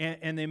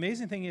 And the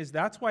amazing thing is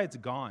that's why it's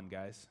gone,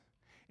 guys.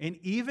 And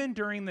even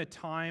during the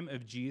time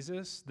of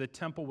Jesus, the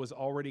temple was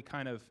already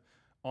kind of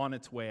on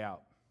its way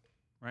out,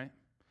 right?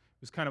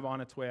 It was kind of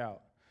on its way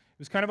out. It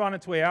was kind of on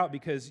its way out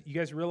because you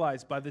guys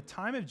realize by the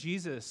time of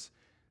Jesus,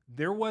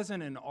 there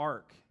wasn't an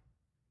ark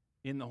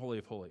in the Holy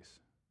of Holies.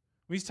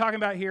 When he's talking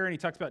about here and he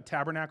talks about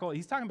tabernacle,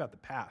 he's talking about the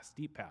past,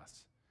 deep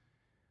past.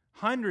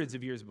 Hundreds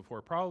of years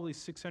before, probably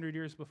 600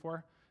 years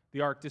before,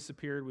 the ark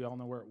disappeared. We all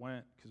know where it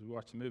went because we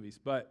watched the movies.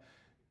 But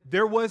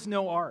there was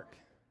no ark,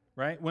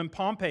 right? When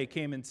Pompey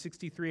came in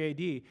 63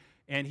 AD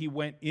and he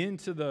went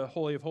into the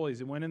Holy of Holies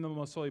and went into the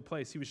most holy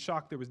place, he was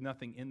shocked there was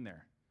nothing in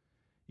there.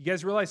 You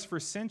guys realize for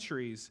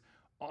centuries,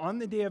 on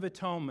the Day of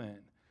Atonement,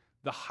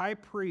 the high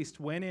priest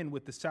went in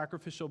with the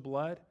sacrificial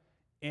blood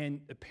and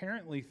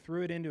apparently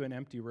threw it into an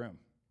empty room.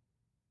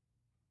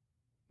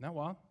 Isn't that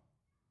wild?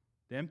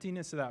 The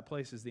emptiness of that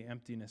place is the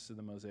emptiness of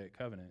the Mosaic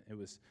covenant. It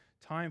was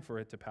time for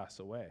it to pass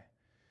away.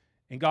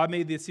 And God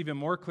made this even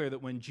more clear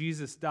that when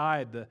Jesus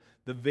died, the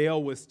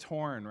veil was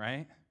torn,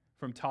 right?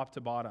 From top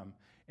to bottom.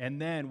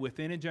 And then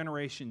within a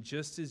generation,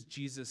 just as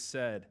Jesus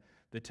said,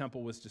 the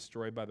temple was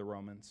destroyed by the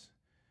Romans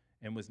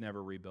and was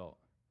never rebuilt.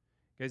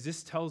 Guys,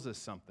 this tells us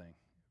something.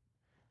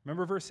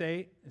 Remember verse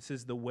 8? It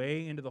says, the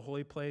way into the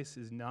holy place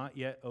is not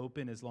yet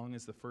open as long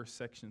as the first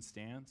section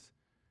stands.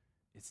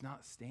 It's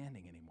not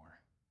standing anymore,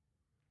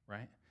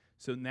 right?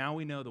 So now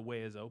we know the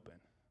way is open.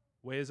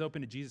 The way is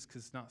open to Jesus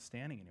because it's not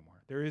standing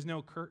anymore. There is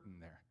no curtain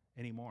there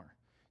anymore.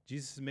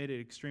 Jesus has made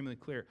it extremely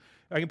clear.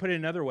 I can put it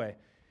another way.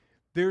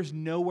 There's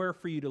nowhere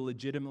for you to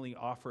legitimately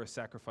offer a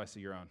sacrifice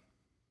of your own,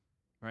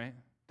 right?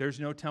 There's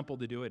no temple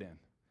to do it in.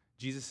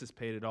 Jesus has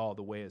paid it all.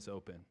 The way is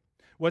open.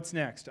 What's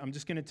next? I'm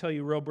just going to tell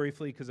you real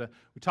briefly because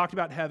we talked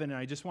about heaven, and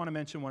I just want to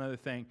mention one other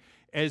thing.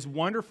 As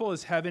wonderful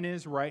as heaven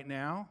is right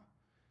now,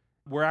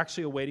 we're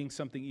actually awaiting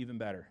something even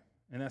better.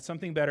 And that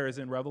something better is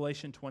in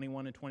Revelation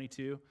 21 and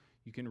 22.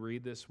 You can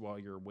read this while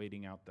you're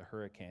waiting out the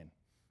hurricane.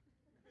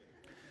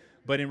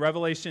 But in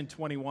Revelation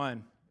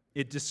 21,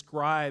 it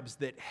describes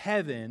that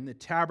heaven, the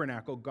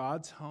tabernacle,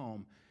 God's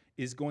home,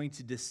 is going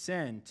to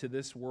descend to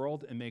this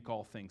world and make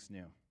all things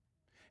new.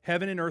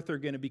 Heaven and earth are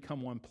going to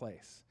become one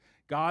place.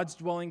 God's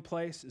dwelling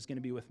place is going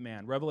to be with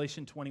man.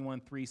 Revelation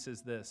 21:3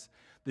 says this,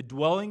 the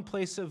dwelling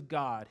place of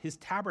God, his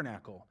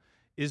tabernacle,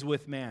 is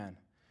with man.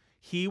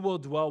 He will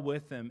dwell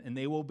with them, and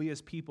they will be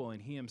his people,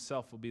 and he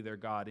himself will be their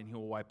God, and he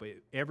will wipe away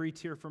every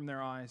tear from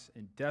their eyes,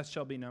 and death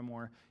shall be no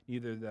more,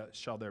 neither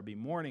shall there be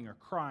mourning or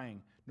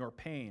crying nor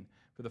pain,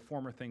 for the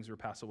former things will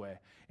pass away.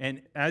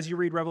 And as you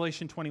read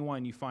Revelation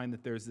 21, you find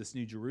that there's this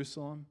new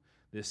Jerusalem,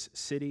 this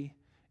city,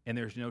 and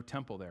there's no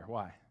temple there.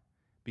 Why?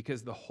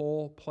 Because the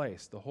whole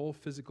place, the whole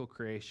physical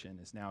creation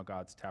is now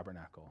God's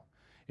tabernacle.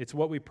 It's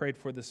what we prayed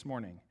for this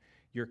morning.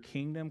 Your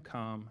kingdom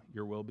come,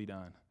 your will be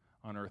done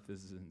on earth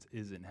as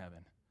is in heaven.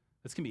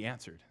 This can be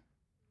answered.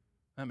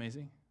 Isn't that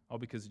amazing? All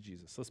because of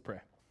Jesus. Let's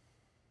pray.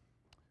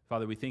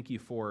 Father, we thank you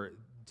for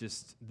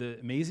just the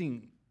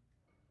amazing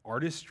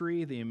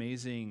artistry, the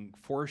amazing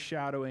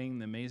foreshadowing,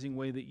 the amazing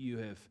way that you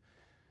have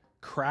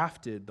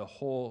crafted the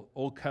whole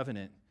Old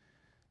Covenant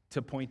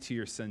to point to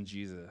your son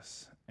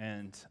Jesus.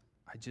 And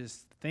I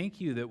just thank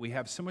you that we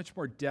have so much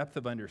more depth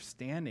of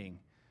understanding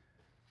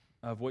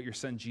of what your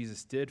son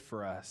Jesus did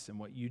for us and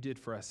what you did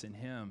for us in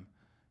him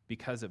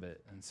because of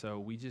it. And so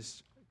we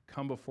just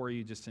come before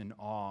you just in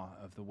awe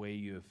of the way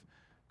you have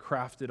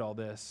crafted all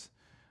this,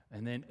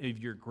 and then of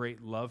your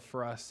great love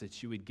for us,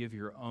 that you would give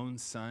your own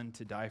son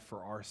to die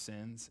for our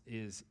sins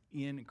is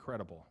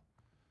incredible.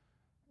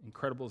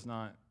 Incredible is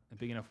not a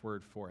big enough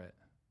word for it.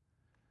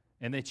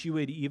 And that you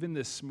would, even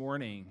this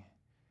morning,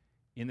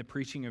 in the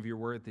preaching of your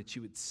word, that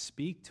you would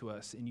speak to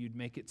us and you'd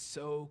make it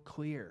so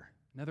clear.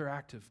 Another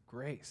act of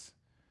grace.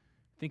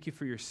 Thank you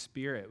for your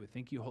Spirit. We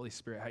thank you, Holy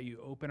Spirit, how you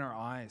open our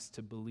eyes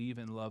to believe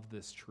and love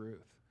this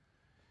truth.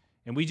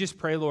 And we just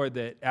pray, Lord,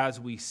 that as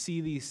we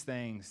see these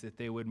things, that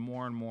they would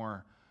more and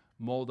more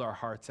mold our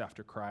hearts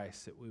after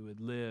Christ, that we would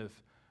live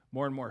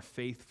more and more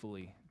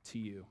faithfully to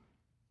you.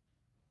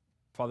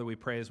 Father, we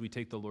pray as we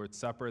take the Lord's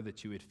Supper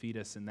that you would feed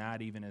us in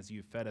that, even as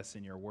you fed us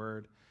in your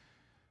word.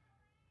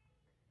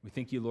 We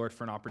thank you, Lord,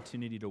 for an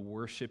opportunity to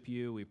worship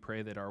you. We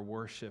pray that our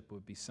worship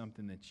would be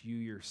something that you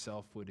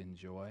yourself would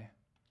enjoy,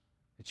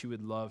 that you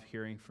would love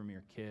hearing from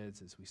your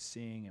kids as we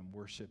sing and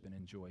worship and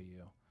enjoy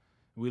you.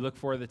 We look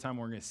forward to the time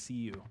we're going to see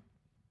you.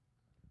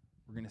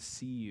 We're going to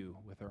see you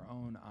with our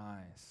own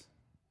eyes,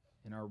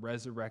 in our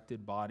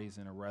resurrected bodies,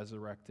 in a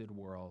resurrected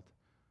world,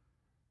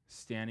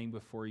 standing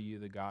before you,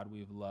 the God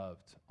we've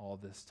loved all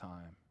this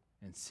time,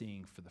 and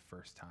seeing for the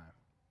first time.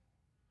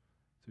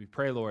 So we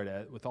pray, Lord,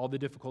 with all the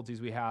difficulties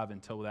we have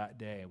until that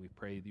day, we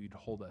pray that you'd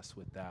hold us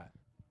with that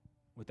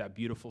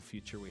beautiful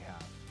future we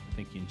have.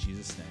 Thank you in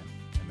Jesus' name.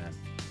 Amen.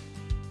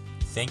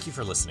 Thank you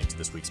for listening to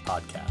this week's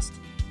podcast.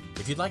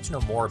 If you'd like to know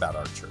more about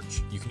our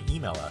church, you can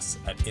email us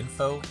at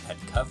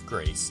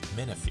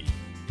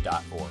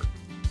info@covgracemenifee.org.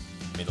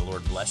 May the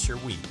Lord bless your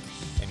week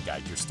and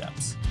guide your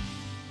steps.